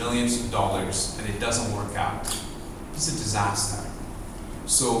campus, millions of dollars, and it doesn't work out. It's a disaster.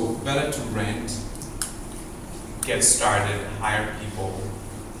 So better to rent, get started, hire people,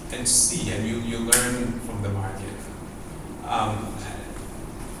 and see, and you learn from the market.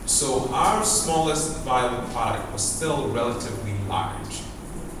 So our smallest viable product was still relatively large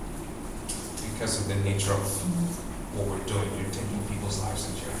because of the nature of what we're doing. You're taking people's lives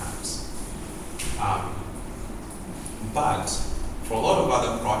into your hands. But for a lot of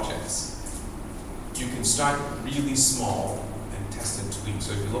other projects, you can start really small and test and tweak.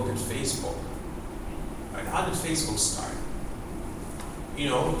 So if you look at Facebook, right, how did Facebook start? You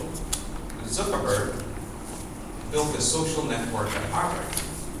know, Zuckerberg built a social network at Harvard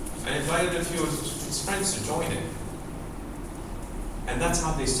and invited a few of his friends to join it. And that's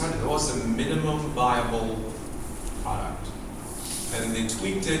how they started. It was a minimum viable product. And they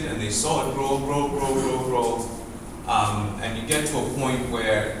tweaked it and they saw it grow. And you get to a point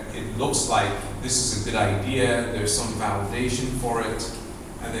where it looks like this is a good idea, there's some validation for it,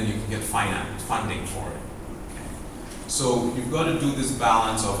 and then you can get funding for it. Okay. So you've got to do this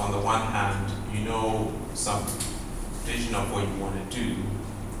balance of, on the one hand, you know some vision of what you want to do,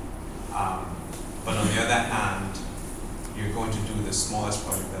 but on the other hand, you're going to do the smallest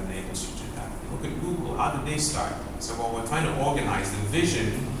project that enables you to do that. Look at Google, how did they start? So, well, we're trying to organize. The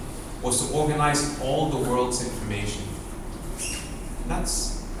vision was to organize all the world's information.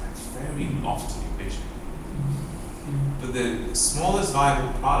 That's a very lofty vision. But the smallest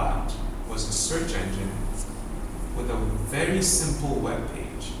viable product was a search engine with a very simple web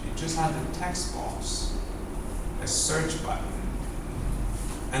page. It just had a text box, a search button,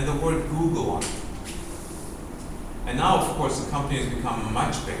 and the word Google on it. And now, of course, the company has become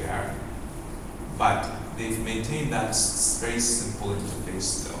much bigger, but they've maintained that very simple interface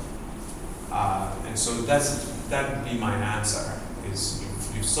still. And so that would be my answer, is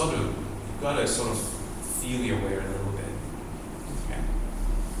you've got to sort of feel your way a little bit. Okay.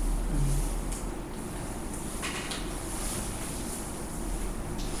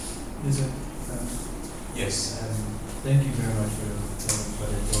 Yes. Thank you very much for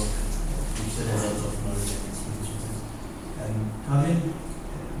the talk. You shared a lot of knowledge and experiences. And having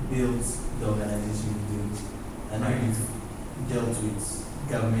built the organization you built, and Right. you've dealt with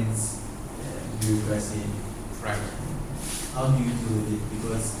government bureaucracy. Right. How do you deal with it?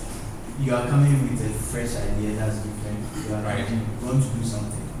 Because you are coming with a fresh idea that's different. You are Right. going to do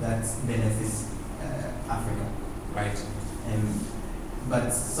something that benefits Africa. Right.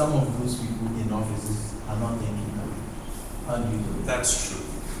 But some of those people in offices are not thinking that way. How do you do it? That's true.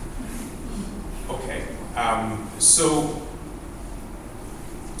 Okay. So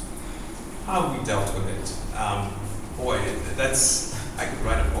how have we dealt with it? Boy, I could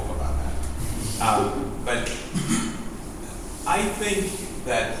write a book about that. But I think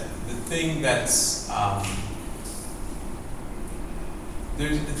that the thing that's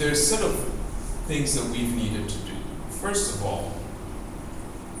there's sort of things that we've needed to do. First of all,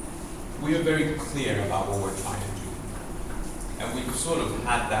 we are very clear about what we're trying to do. And we've sort of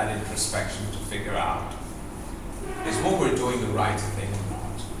had that introspection to figure out, is what we're doing the right thing or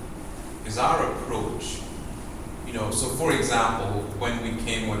not? Is our approach, so for example, when we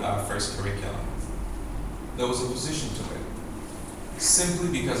came with our first curriculum, there was opposition to it,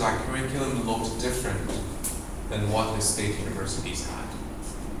 simply because our curriculum looked different than what the state universities had.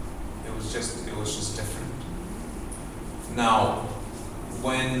 It was just different. Now,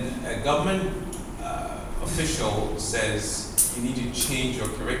 when a government official says you need to change your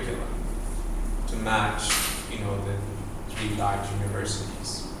curriculum to match, the 3 large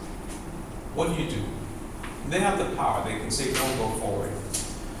universities, what do? They have the power. They can say, don't go forward.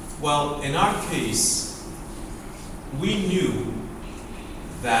 Well, in our case, we knew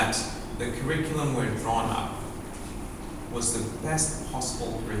that the curriculum we're drawn up was the best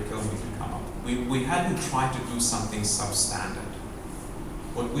possible curriculum we could come up with. We hadn't tried to do something substandard.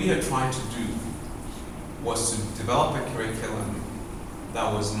 What we had tried to do was to develop a curriculum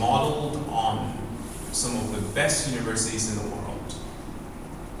that was modeled on some of the best universities in the world,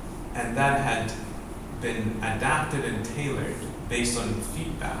 and that had been adapted and tailored based on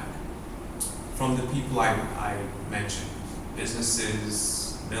feedback from the people I mentioned: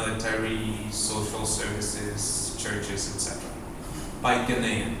 businesses, military, social services, churches, etc., by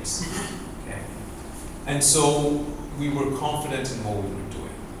Ghanaians. Okay. And so we were confident in what we were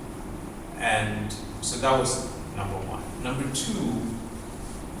doing. And so that was number one. Number two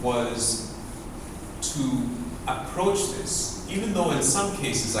was to approach this, even though in some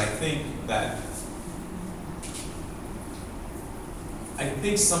cases I think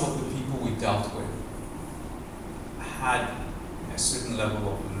some of the people we dealt with had a certain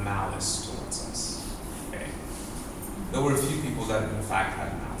level of malice towards us. Okay. There were a few people that in fact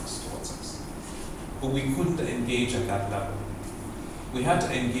had malice towards us. But we couldn't engage at that level. We had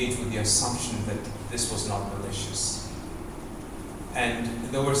to engage with the assumption that this was not malicious. And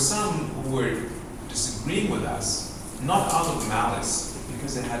there were some who were disagreeing with us, not out of malice, but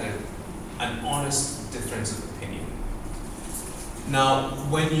because they had an honest difference of opinion. Now,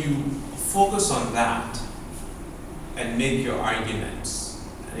 when you focus on that and make your arguments,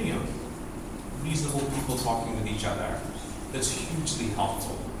 and, you know, reasonable people talking with each other, that's hugely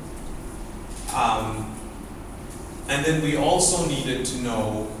helpful. And then we also needed to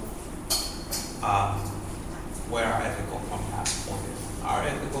know where our ethical compass pointed. Our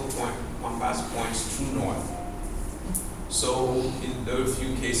ethical compass points true north. So there are a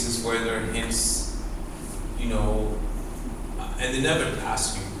few cases where there are hints, you know, and they never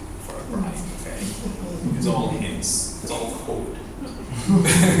ask you for a bribe, okay? It's all hints, it's all code.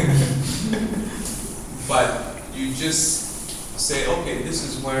 But you just say, okay, this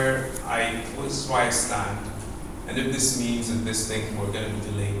is where I stand. And if this means that this thing we're going to be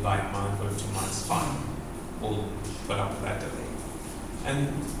delayed by a month or 2 months, fine. We'll put up with that delay.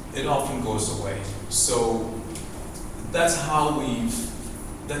 And it often goes away. So that's how we've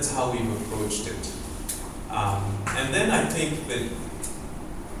approached it. And then I think that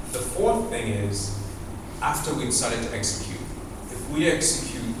the fourth thing is, after we've started to execute, if we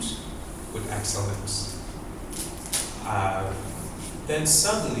execute with excellence, then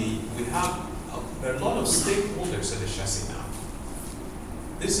suddenly there are a lot of stakeholders at Ashesi now.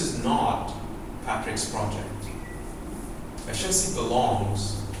 This is not Patrick's project. Ashesi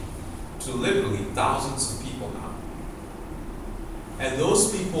belongs to literally thousands of people now. And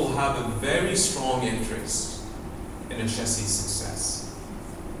those people have a very strong interest in Ashesi's success.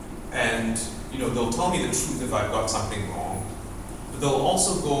 And you know, they'll tell me the truth if I've got something wrong, but they'll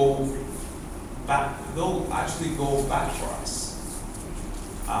also go back, they'll actually go back for us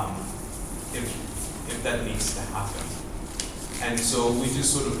if that needs to happen. And so we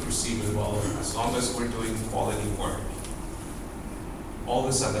just sort of proceed with, well, as long as we're doing quality work, all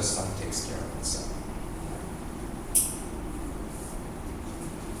this other stuff takes care of itself.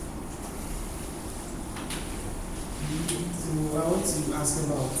 So I want to ask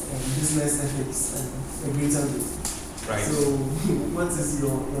about business ethics and the greater good. Right. So what is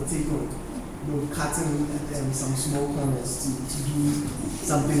your take on cutting some small corners to do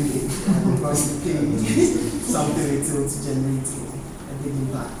something big and because you pay something little to generate a big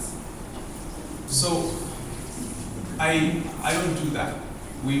impact? So I don't do that.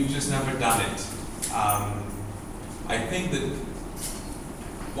 We've just never done it. I think that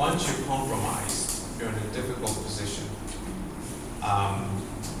once you're compromised, you're in a difficult position.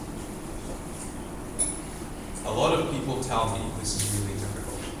 A lot of people tell me this is really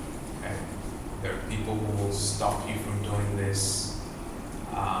difficult. Okay? There are people who will stop you from doing this.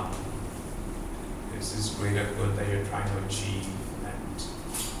 This is greater good that you're trying to achieve, and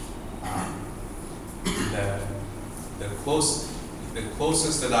the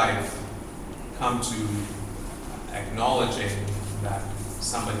closest that I've come to acknowledging that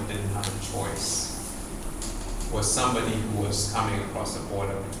somebody didn't have a choice was somebody who was coming across the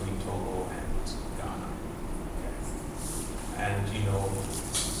border between Togo and Ghana. Okay. And you know,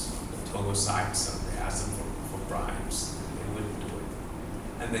 the Togo side, so they asked them for bribes, and they wouldn't do it.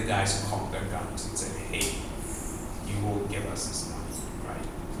 And the guys cocked their guns and said, hey, you will give us this money, right?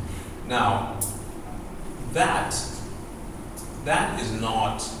 Now, that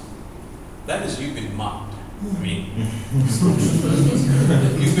is you've been mugged. I mean,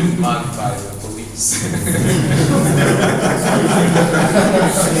 you've been mugged by the police.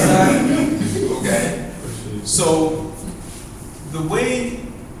 Okay? So,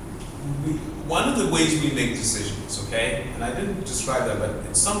 one of the ways we make decisions, okay? And I didn't describe that, but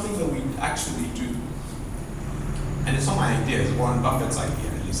it's something that we actually do. And it's not my idea, it's Warren Buffett's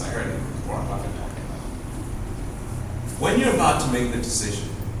idea. At least I heard it, Warren Buffett talking about it. When you're about to make the decision,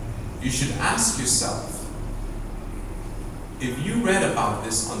 you should ask yourself, if you read about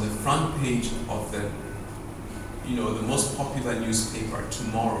this on the front page of the most popular newspaper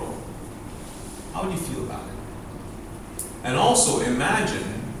tomorrow, how would you feel about it? And also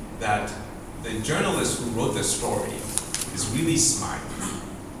imagine that the journalist who wrote the story is really smart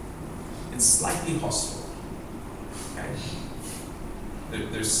and slightly hostile. Okay?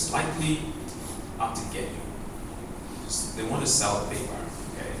 They're slightly out to get you. They want to sell a paper,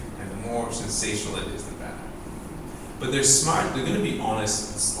 okay? And the more sensational it is, the better. But they're smart, they're going to be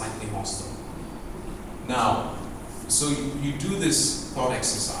honest and slightly hostile. Now, so you do this thought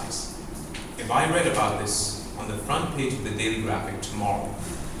exercise. If I read about this on the front page of the Daily Graphic tomorrow,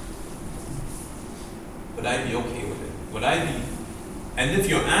 would I be okay with it? Would I be? And if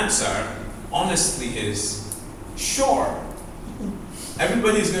your answer honestly is sure,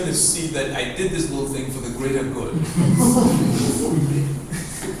 everybody's going to see that I did this little thing for the greater good.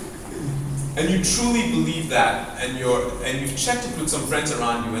 And you truly believe that, and you've checked it with some friends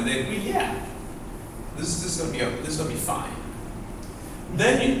around you, and they agree, yeah, this is going to be fine.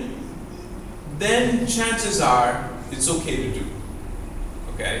 Then chances are it's okay to do.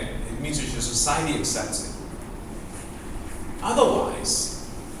 Okay, it means that your society accepts it. Otherwise,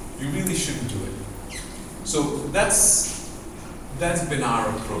 you really shouldn't do it. So that's been our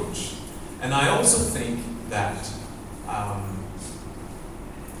approach, and I also think that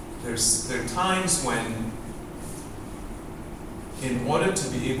there are times when, in order to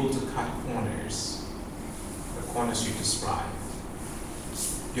be able to cut corners, the corners you describe,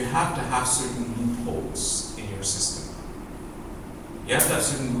 you have to have certain loopholes in your system. You have to have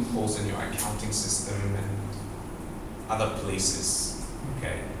certain loopholes in your accounting system and other places,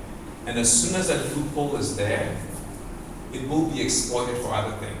 okay? And as soon as that loophole is there, it will be exploited for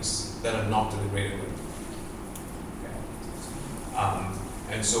other things that are not to the greater good. Okay?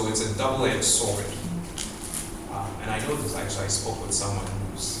 And so it's a double-edged sword. And I know this, actually, I spoke with someone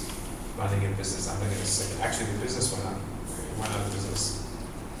who's running a business. I'm not going to say it. Actually, the business went out of business.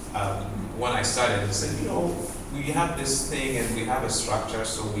 When I started, he said, we have this thing and we have a structure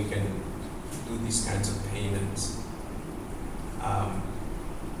so we can do these kinds of payments. And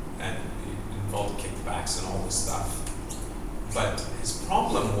it involved kickbacks and all this stuff. But his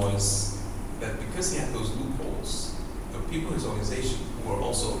problem was that because he had those loopholes, the people in his organization were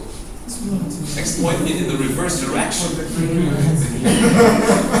also exploiting it in the reverse direction.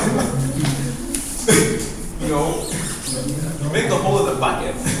 You make the hole in the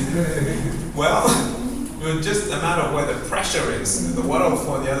bucket. Well, it's just a matter of where the pressure is. The water will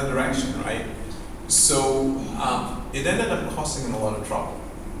flow in the other direction, right? So it ended up costing him a lot of trouble.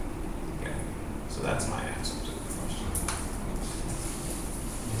 Okay. So that's my answer to the question.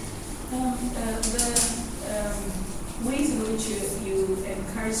 The ways in which you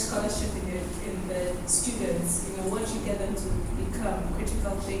encourage scholarship in the students, what you get them to become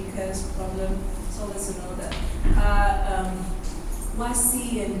critical thinkers, problem solvers and all that. WASI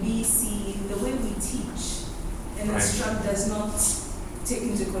and BC, the way we teach and instruct does not take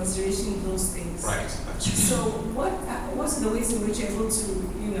into consideration those things. Right. So what's the ways in which you're able to,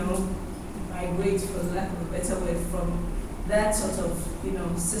 migrate, for lack of a better word, from that sort of,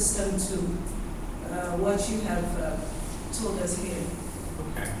 system to what you have told us here?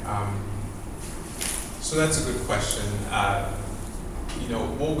 Okay. So that's a good question.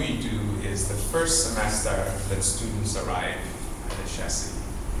 What we do is the first semester that students arrive at Ashesi,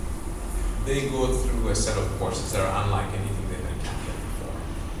 they go through a set of courses that are unlike anything they've encountered before.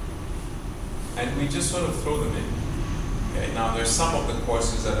 And we just sort of throw them in. Okay? Now, there's some of the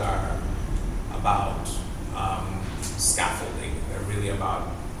courses that are about scaffolding. They're really about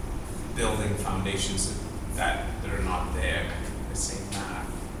building foundations that are not there. The same math.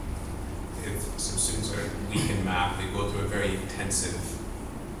 If some students are weak in math, they go through a very intensive,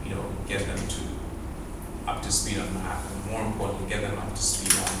 get them up to speed on math, and more importantly, get them up to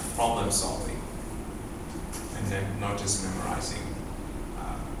speed on problem solving, and then not just memorizing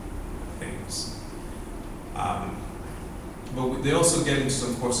things. But they also get into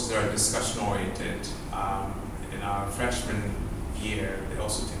some courses that are discussion oriented. In our freshman year, they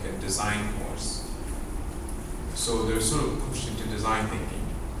also take a design course. So they're sort of pushed into design thinking.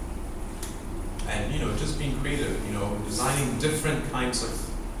 And just being creative, designing different kinds of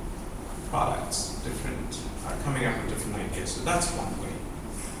products, coming up with different ideas. So that's one way.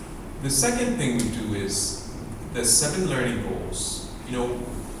 The second thing we do is the 7 learning goals.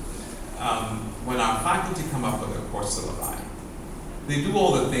 When our faculty come up with a course syllabi, they do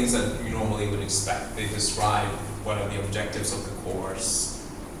all the things that you normally would expect. They describe what are the objectives of the course,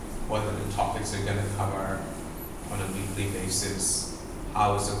 what are the topics they're going to cover on a weekly basis,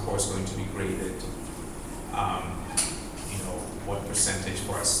 how is the course going to be graded, what percentage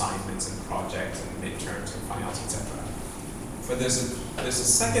for assignments and projects and midterms and finals, etc. But there's a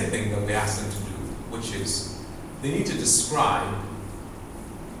second thing that we ask them to do, which is they need to describe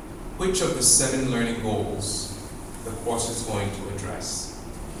which of the 7 learning goals the course is going to address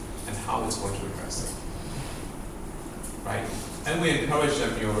and how it's going to address it. Right? And we encourage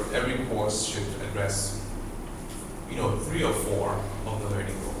them, every course should address 3 or 4 of the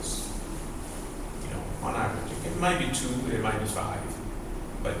learning goals. On average. It might be 2, it might be 5,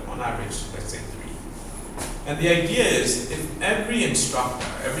 but on average, let's say 3. And the idea is, if every instructor,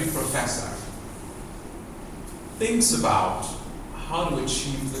 every professor thinks about how to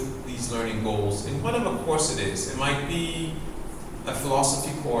achieve these learning goals in whatever course it is, it might be a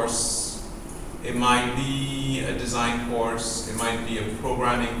philosophy course, It might be a design course, it might be a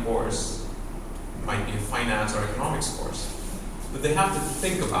programming course, it might be a finance or economics course. But they have to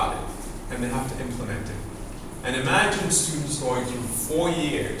think about it and they have to implement it. And imagine students going through 4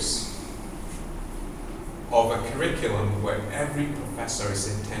 years of a curriculum where every professor is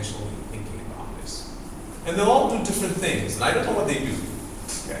intentionally thinking about this. And they'll all do different things, and I don't know what they do.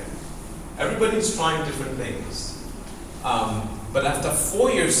 Okay? Everybody's trying different things. But after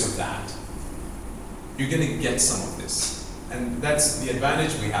 4 years of that, you're going to get some of this. And that's the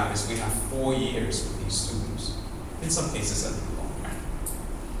advantage we have, is we have 4 years with these students. In some cases, a little longer.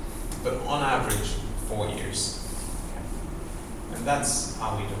 But on average, 4 years. Okay. And that's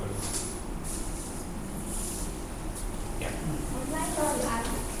how we do it. Yeah. I'd like to ask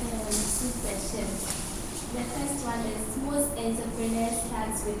 2 questions. The first one is, most entrepreneurs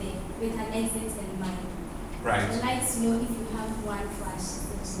start with an exit in mind. Right. I'd like to know if you have one for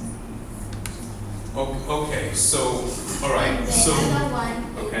Ashesi. Okay, so, all right. And the So, other one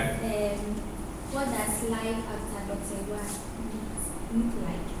okay. is, what does life after Dr. Wa look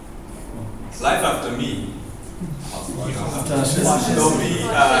like? Life after me. You know, After Ashesi. there'll be,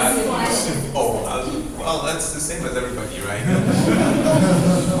 Oh, well, that's the same with everybody, right?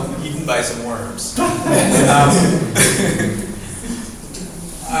 Eaten by some worms.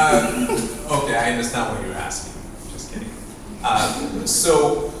 Okay, I understand what you're asking. Just kidding.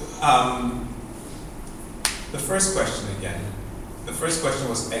 The first question again. The first question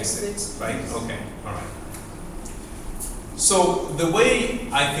was exit, right? Okay, all right. So the way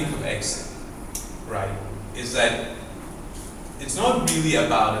I think of exit, right, is that it's not really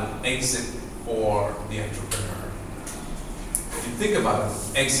about an exit for the entrepreneur. If you think about it,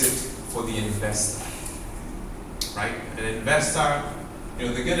 exit for the investor, right? An investor, you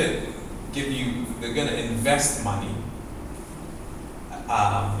know, they're gonna invest money,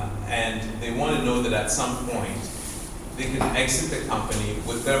 and they want to know that at some point they can exit the company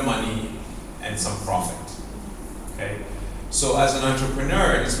with their money and some profit. Okay, so as an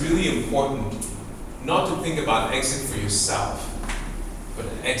entrepreneur, it's really important not to think about exit for yourself, but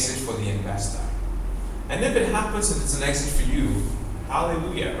an exit for the investor. And if it happens that it's an exit for you,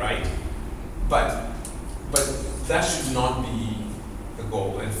 hallelujah, right? But that should not be the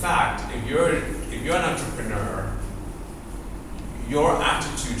goal. In fact, if you're an entrepreneur, your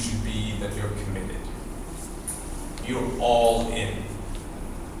attitude should be that you're committed. You're all in.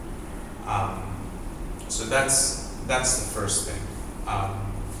 So that's the first thing.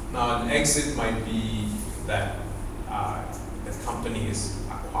 Now, an exit might be that the company is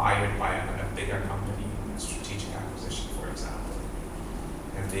acquired by a bigger company, a strategic acquisition, for example,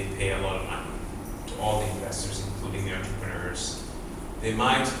 and they pay a lot of money to all the investors, including the entrepreneurs. They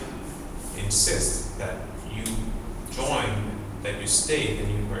might insist that you join, that you stay in the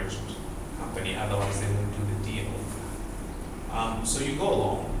new merged company, otherwise they won't do the deal. So you go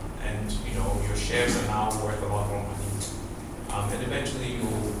along, and you know your shares are now worth a lot more money. And eventually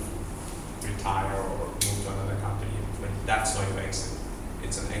you'll retire or move to another company, but that's not your exit.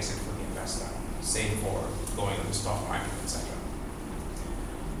 It's an exit for the investor. Same for going on the stock market, etc.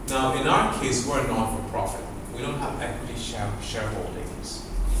 Now, in our case, we're not-for-profit. We don't have equity shareholdings.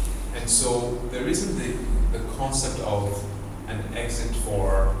 And so there isn't the concept of an exit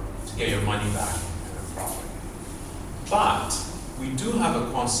to get your money back and a profit. But we do have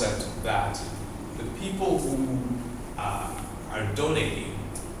a concept that the people who are donating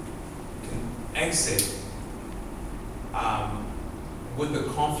can exit with the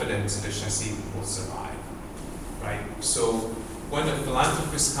confidence that Ashesi will survive, right? So when a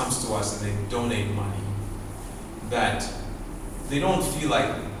philanthropist comes to us and they donate money, that they don't feel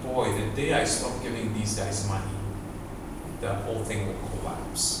like, boy, the day I stop giving these guys money, the whole thing will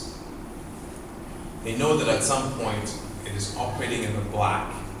collapse. They know that at some point it is operating in the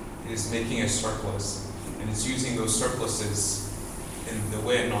black, it is making a surplus, and it's using those surpluses in the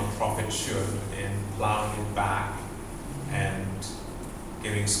way a nonprofit should, in plowing it back and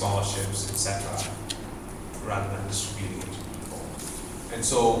giving scholarships, etc., rather than distributing it to people. And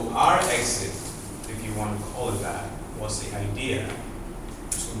so our exit, if you want to call it that, was the idea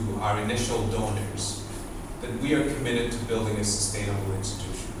to our initial donors that we are committed to building a sustainable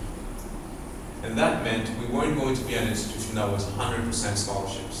institution. And that meant we weren't going to be an institution that was 100%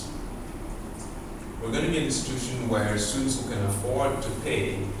 scholarships. We're going to be an institution where students who can afford to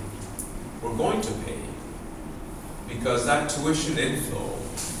pay, we're going to pay, because that tuition inflow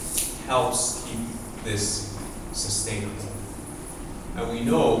helps keep this sustainable. And we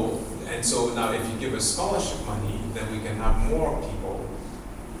know, and so now if you give us scholarship money, then we can have more people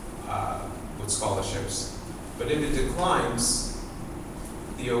with scholarships. But if it declines,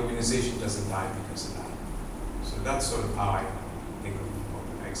 the organization doesn't die because of that. So that's sort of how I think of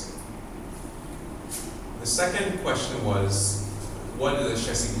an exit. The second question was, what does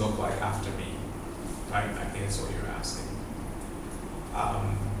Ashesi look like after me? Right? I think that's what you're asking.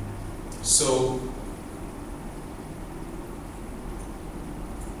 So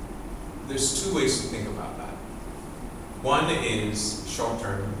there's two ways to think about that. One is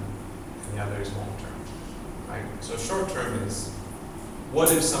short-term, and the other is long-term. Right? So short-term is,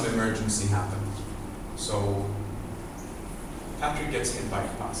 what if some emergency happened? So Patrick gets hit by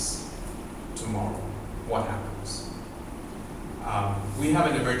a bus tomorrow. What happens? We have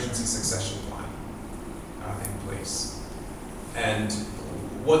an emergency succession plan in place. And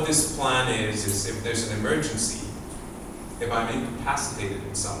what this plan is if there's an emergency, if I'm incapacitated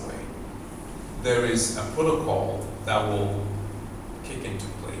in some way, there is a protocol that will kick into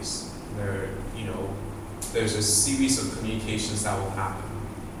place. There's a series of communications that will happen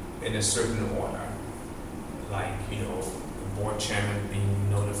in a certain order, like, the board chairman being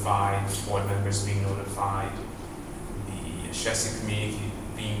notified, board members being notified, the Ashesi community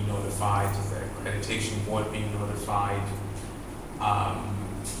being notified, the accreditation board being notified.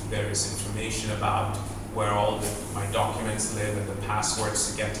 There is information about where all my documents live and the passwords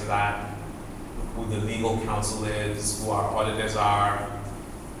to get to that, who the legal counsel is, who our auditors are,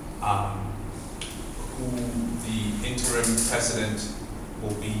 who the interim president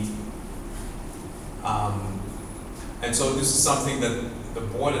will be. And so this is something that the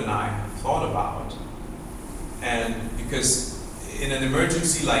board and I have thought about. And because in an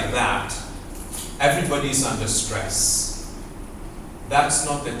emergency like that, everybody's under stress. That's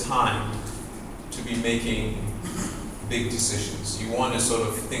not the time to be making big decisions. You want to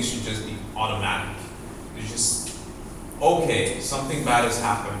things should just be automatic. You just, okay, something bad has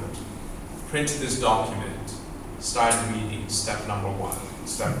happened. Print this document, start reading, step number 1,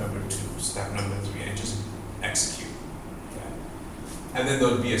 step number 2, step number 3, and just execute. Okay? And then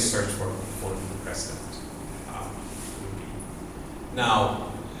there'll be a search for the president.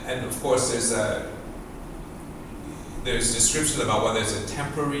 Now, and of course there's description about whether it's a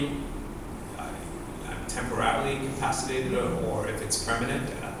temporarily incapacitated or if it's permanent,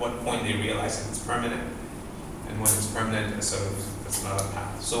 and at what point they realize if it's permanent, and when it's permanent, that's another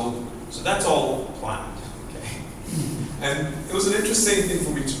path. So that's all planned, okay? And it was an interesting thing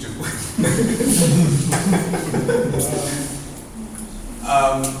for me to do.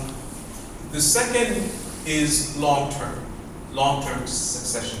 The second is long-term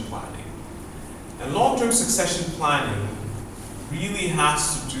succession planning. And long-term succession planning really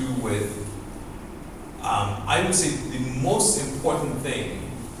has to do with, I would say the most important thing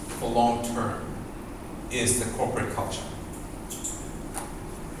for long-term is the corporate culture.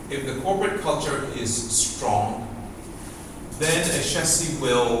 If the corporate culture is strong, then Ashesi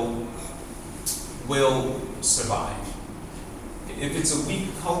will survive. If it's a weak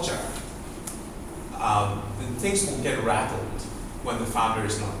culture, then things will get rattled when the founder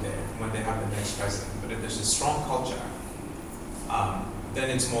is not there, when they have the next president. But if there's a strong culture, then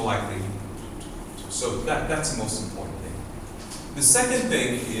it's more likely. So that's the most important thing. The second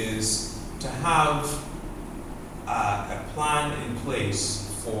thing is to have a plan in place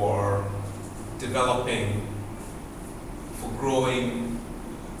for developing, for growing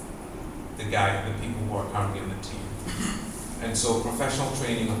the people who are currently on the team. And so professional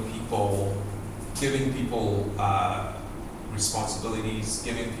training of people, giving people responsibilities,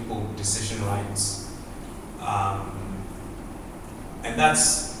 giving people decision rights, and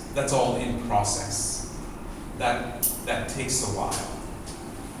that's all in process. That takes a while,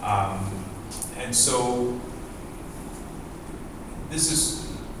 and so this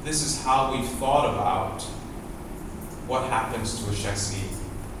is how we've thought about what happens to Ashesi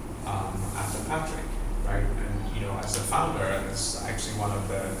after Patrick, right? And as a founder, it's actually one of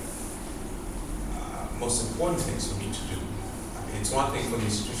the most important things for me to do. It's one thing for the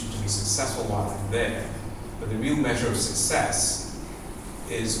institution to be successful while I'm there, but the real measure of success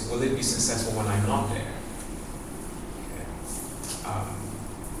is, will it be successful when I'm not there? Okay.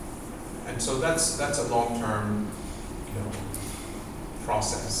 And so that's a long-term,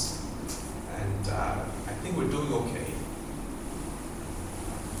 process, and I think we're doing okay.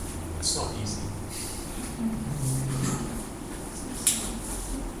 It's not easy.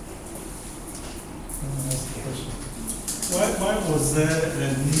 Why was there a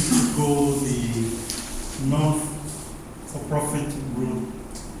need to go the non-for-profit route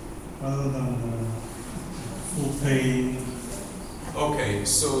rather than full pay? Okay,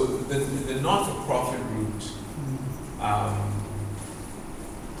 so the not-for-profit route,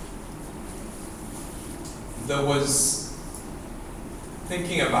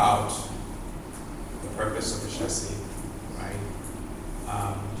 thinking about the purpose of Ashesi, right?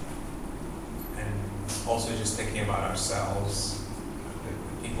 And also just thinking about ourselves, the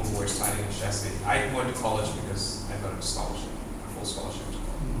people who were studying Ashesi. I went to college because I got a scholarship, a full scholarship to college.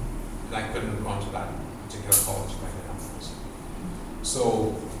 And I couldn't have gone to that particular college if I didn't have those.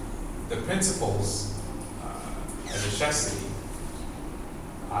 So the principals at Ashesi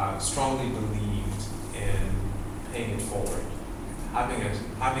strongly believed in paying it forward, having an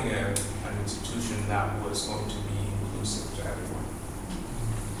institution that was going to be inclusive to everyone.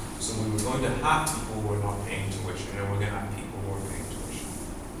 So we were going to have people who were not paying tuition, and we're going to have people who were paying tuition.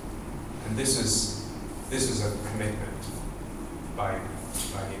 And this is a commitment by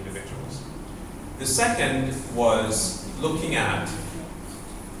the individuals. The second was looking at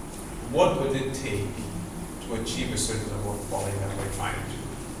what would it take to achieve a certain level of quality that we're trying to do.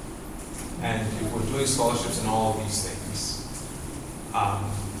 And if we're doing scholarships and all of these things,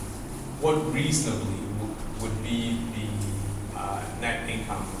 what reasonably would be the net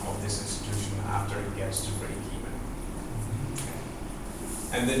income of this institution after it gets to break even? Okay.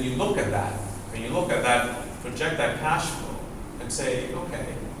 And then you look at that, and you look at that, project that cash flow, and say,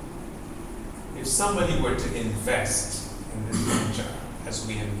 okay, if somebody were to invest in this venture as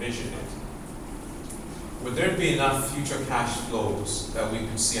we envision it, would there be enough future cash flows that we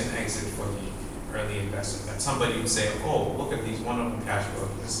could see an exit for the early investor? That somebody would say, oh, look at these wonderful cash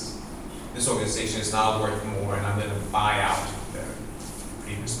flows. This organization is now worth more, and I'm going to buy out the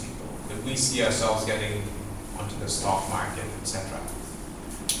previous people. Could we see ourselves getting onto the stock market, etc.?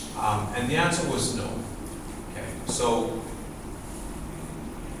 And the answer was no. Okay, so,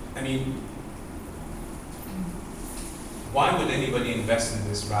 I mean, why would anybody invest in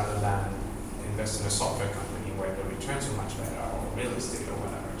this rather than invest in a software company where the returns are much better, or real estate or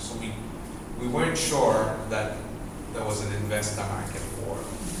whatever? So we weren't sure that there was an investor market for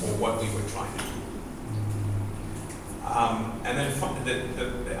what we were trying to do. And then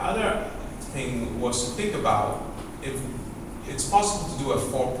the other thing was to think about if it's possible to do a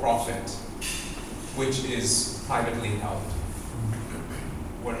for-profit which is privately held.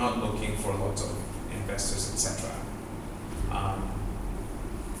 We're not looking for lots of investors, etc.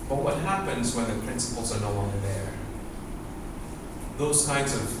 But what happens when the principals are no longer there? Those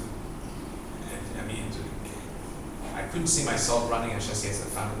kinds of, I mean, I couldn't see myself running Ashesi as a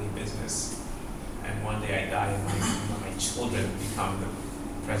family business, and one day I die and my children become the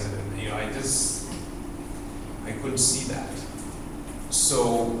president. You know, I couldn't see that.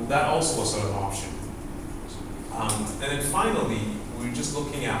 So that also was sort of an option. And then finally, we were just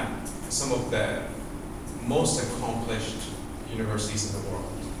looking at some of the most accomplished universities in the world.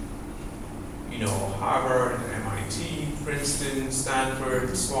 You know, Harvard, MIT, Princeton,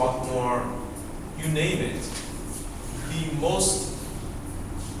 Stanford, Swarthmore, you name it. The most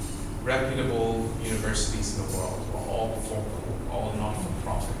reputable universities in the world were all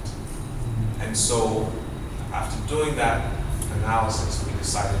not-for-profit. And so, after doing that analysis, we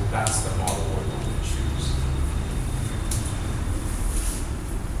decided that's the model we're going to choose.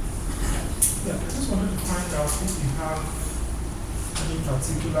 Yeah, I just wanted to find out if you have any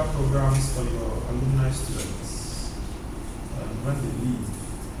particular programs for your alumni students when they leave.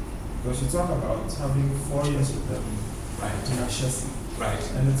 Because you talk about having 4 years with them in Ashesi. Right.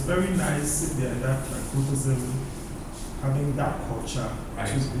 And it's very nice if they're in that microcosm, having that culture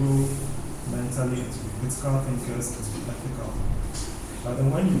to grow mentally, and to be critical thinkers, and to be ethical. But then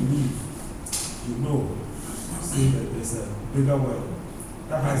when you leave, you know, see that there's a bigger world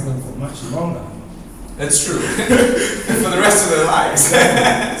that has them for much longer. That's true. For the rest of their lives.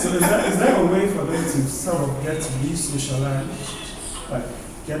 So is there a way for them to sort of get re-socialized, like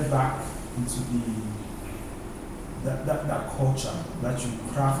get back into that culture that you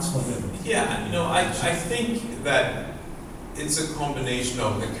craft for them? Yeah, you know, I think that it's a combination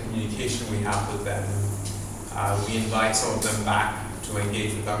of the communication we have with them. We invite some of them back to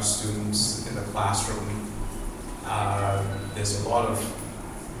engage with our students in the classroom. There's a lot of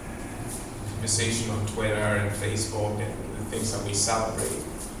conversation on Twitter and Facebook and the things that we celebrate.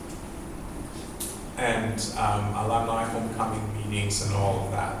 And alumni homecoming meetings and all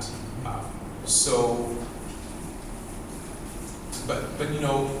of that. But you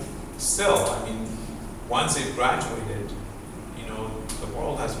know, still, I mean, once they've graduated, you know, the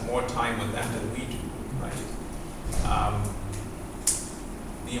world has more time with them than we do, right?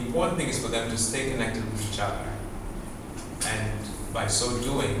 The important thing is for them to stay connected with each other. And by so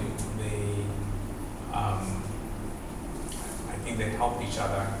doing, I think they help each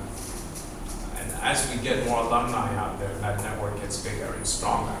other. And as we get more alumni out there, that network gets bigger and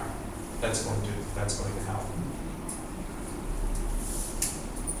stronger. That's going to help.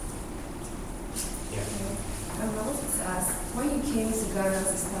 Yeah. I wanted to ask, when you came to Ghana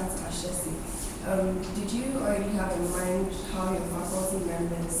to start Ashesi, did you already have in mind how your faculty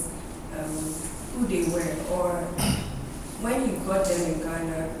members, who they were, or when you got them in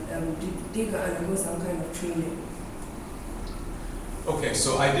Ghana, did they undergo some kind of training? Okay,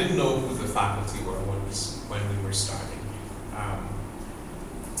 so I didn't know who the faculty were when we were starting.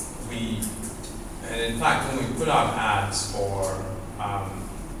 And in fact, when we put out ads for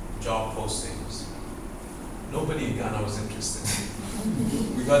job postings, nobody in Ghana was interested.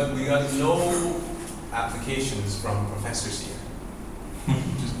 we got no applications from professors here.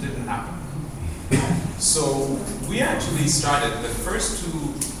 It just didn't happen. So we actually started, the first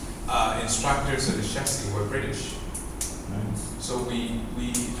two instructors at Ashesi were British. So we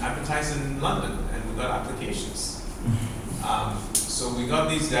advertised in London and we got applications. So we got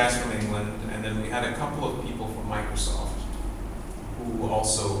these guys from England, and then we had a couple of people from Microsoft who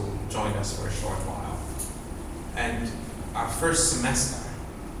also joined us for a short while. And our first semester,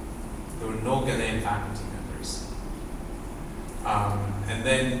 there were no Ghanaian faculty members. And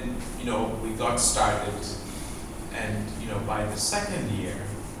then, we got started, and, by the second year,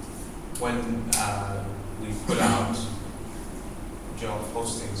 when we put out job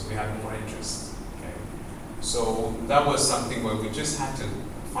postings, we had more interest. Okay, so that was something where we just had to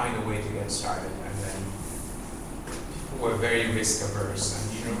find a way to get started, and then people were very risk averse.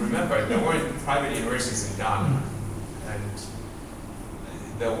 And remember, there weren't private universities in Ghana, and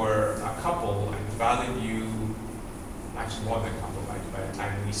there were a couple, like Valley View, actually more than a couple. By the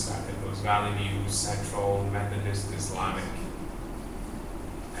time we started, it was Valley View, Central, Methodist, Islamic,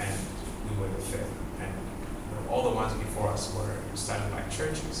 and we were the fifth. And all the ones before us were started by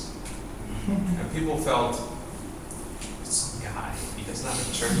churches. And people felt, it's a guy, he doesn't have a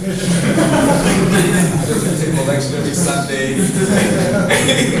church. He doesn't take election every Sunday.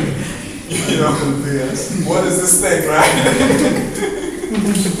 What is this thing, right?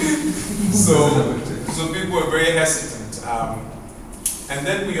 So people were very hesitant. And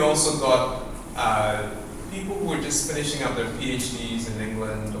then we also got people who were just finishing up their PhDs in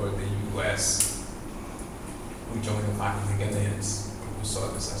England or the US, who joined the faculty, Ghanaians, who saw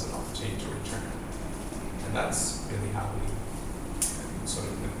this as an opportunity to return. And that's really how we sort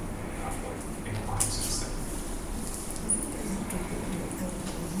of been inclined since then.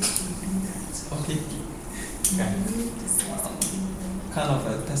 Okay. Kind of a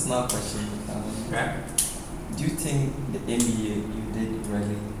personal question. Okay. Do you think the MBA you did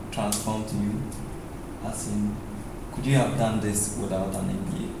really transformed you? As in, could you have done this without an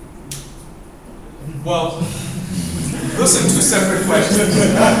MBA? Well, those are two separate questions.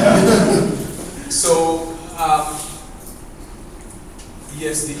 So,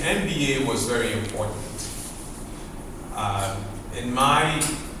 yes, the MBA was very important. In my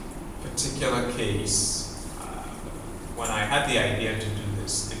particular case, when I had the idea to do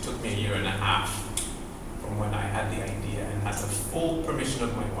this, it took me 1.5 years from when I had the idea and had the full permission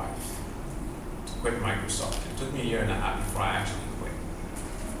of my wife to quit Microsoft. It took me 1.5 years before I actually quit.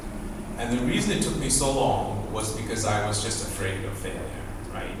 And the reason it took me so long was because I was just afraid of failure,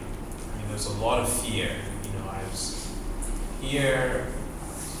 right? I mean, there's a lot of fear. I was here, I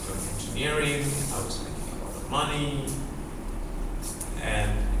was doing engineering, I was making a lot of money,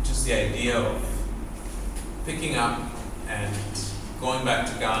 and just the idea of picking up and going back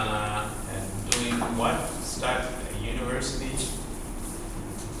to Ghana and doing what? Start a university.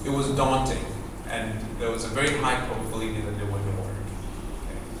 It was daunting, and there was a very high probability that it wouldn't work.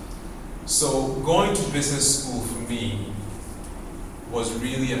 Okay. So going to business school for me was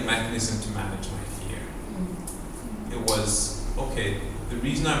really a mechanism to manage my fear. It was, okay, the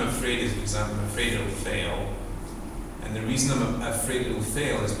reason I'm afraid is because I'm afraid it'll fail. And the reason I'm afraid it'll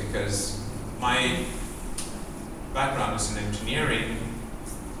fail is because my background is in engineering,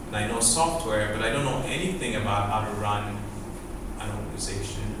 and I know software, but I don't know anything about how to run an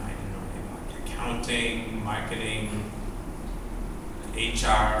organization. I don't know anything about accounting, marketing,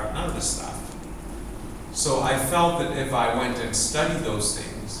 HR, none of this stuff. So I felt that if I went and studied those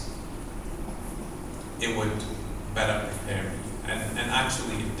things, it would better prepare me. And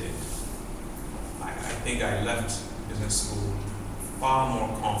actually it did. I think I left business school far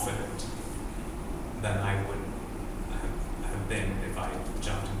more confident than I would have been if I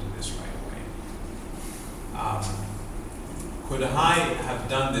jumped into this right away. Could I have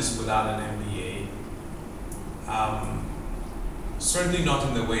done this without an MBA? Certainly not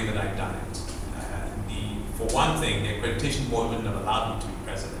in the way that I've done it. For one thing, the accreditation board wouldn't have allowed me to be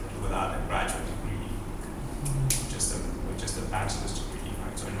president without a graduate degree, just a bachelor's degree,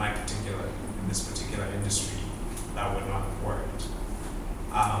 right? So in this particular industry, that would not have worked.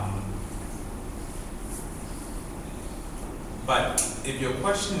 if your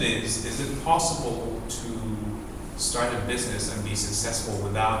question is it possible to start a business and be successful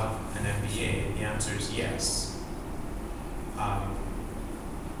without an MBA, the answer is yes.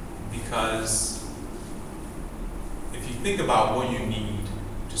 Because if you think about what you need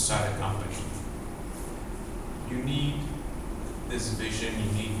to start a company, you need this vision,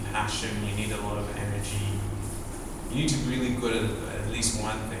 you need passion, you need a lot of energy. You need to be really good at least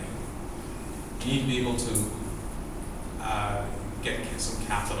one thing. You need to be able to get some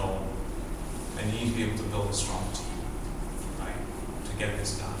capital, and you need to be able to build a strong team, right, to get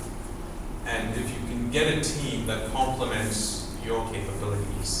this done. And if you can get a team that complements your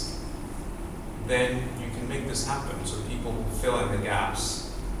capabilities, then you can make this happen. So people will fill in the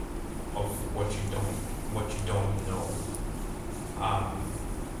gaps of what you don't know.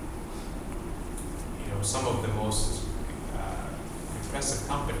 Some of the most impressive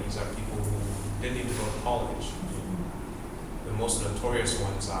companies are people who didn't even go to college. The most notorious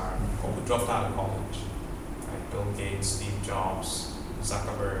ones are who dropped out of college, right? Bill Gates, Steve Jobs,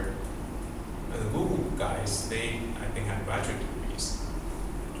 Zuckerberg. And the Google guys, they, I think, had graduate degrees.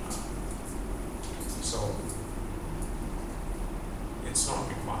 So it's not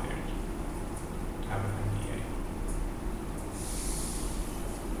required to have an MBA.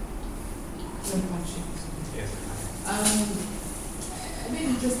 Yes. I've been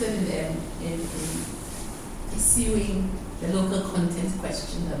interested in pursuing the local content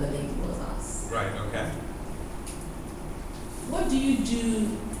question that the lady was asked. Right, okay. What do you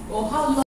do, or how long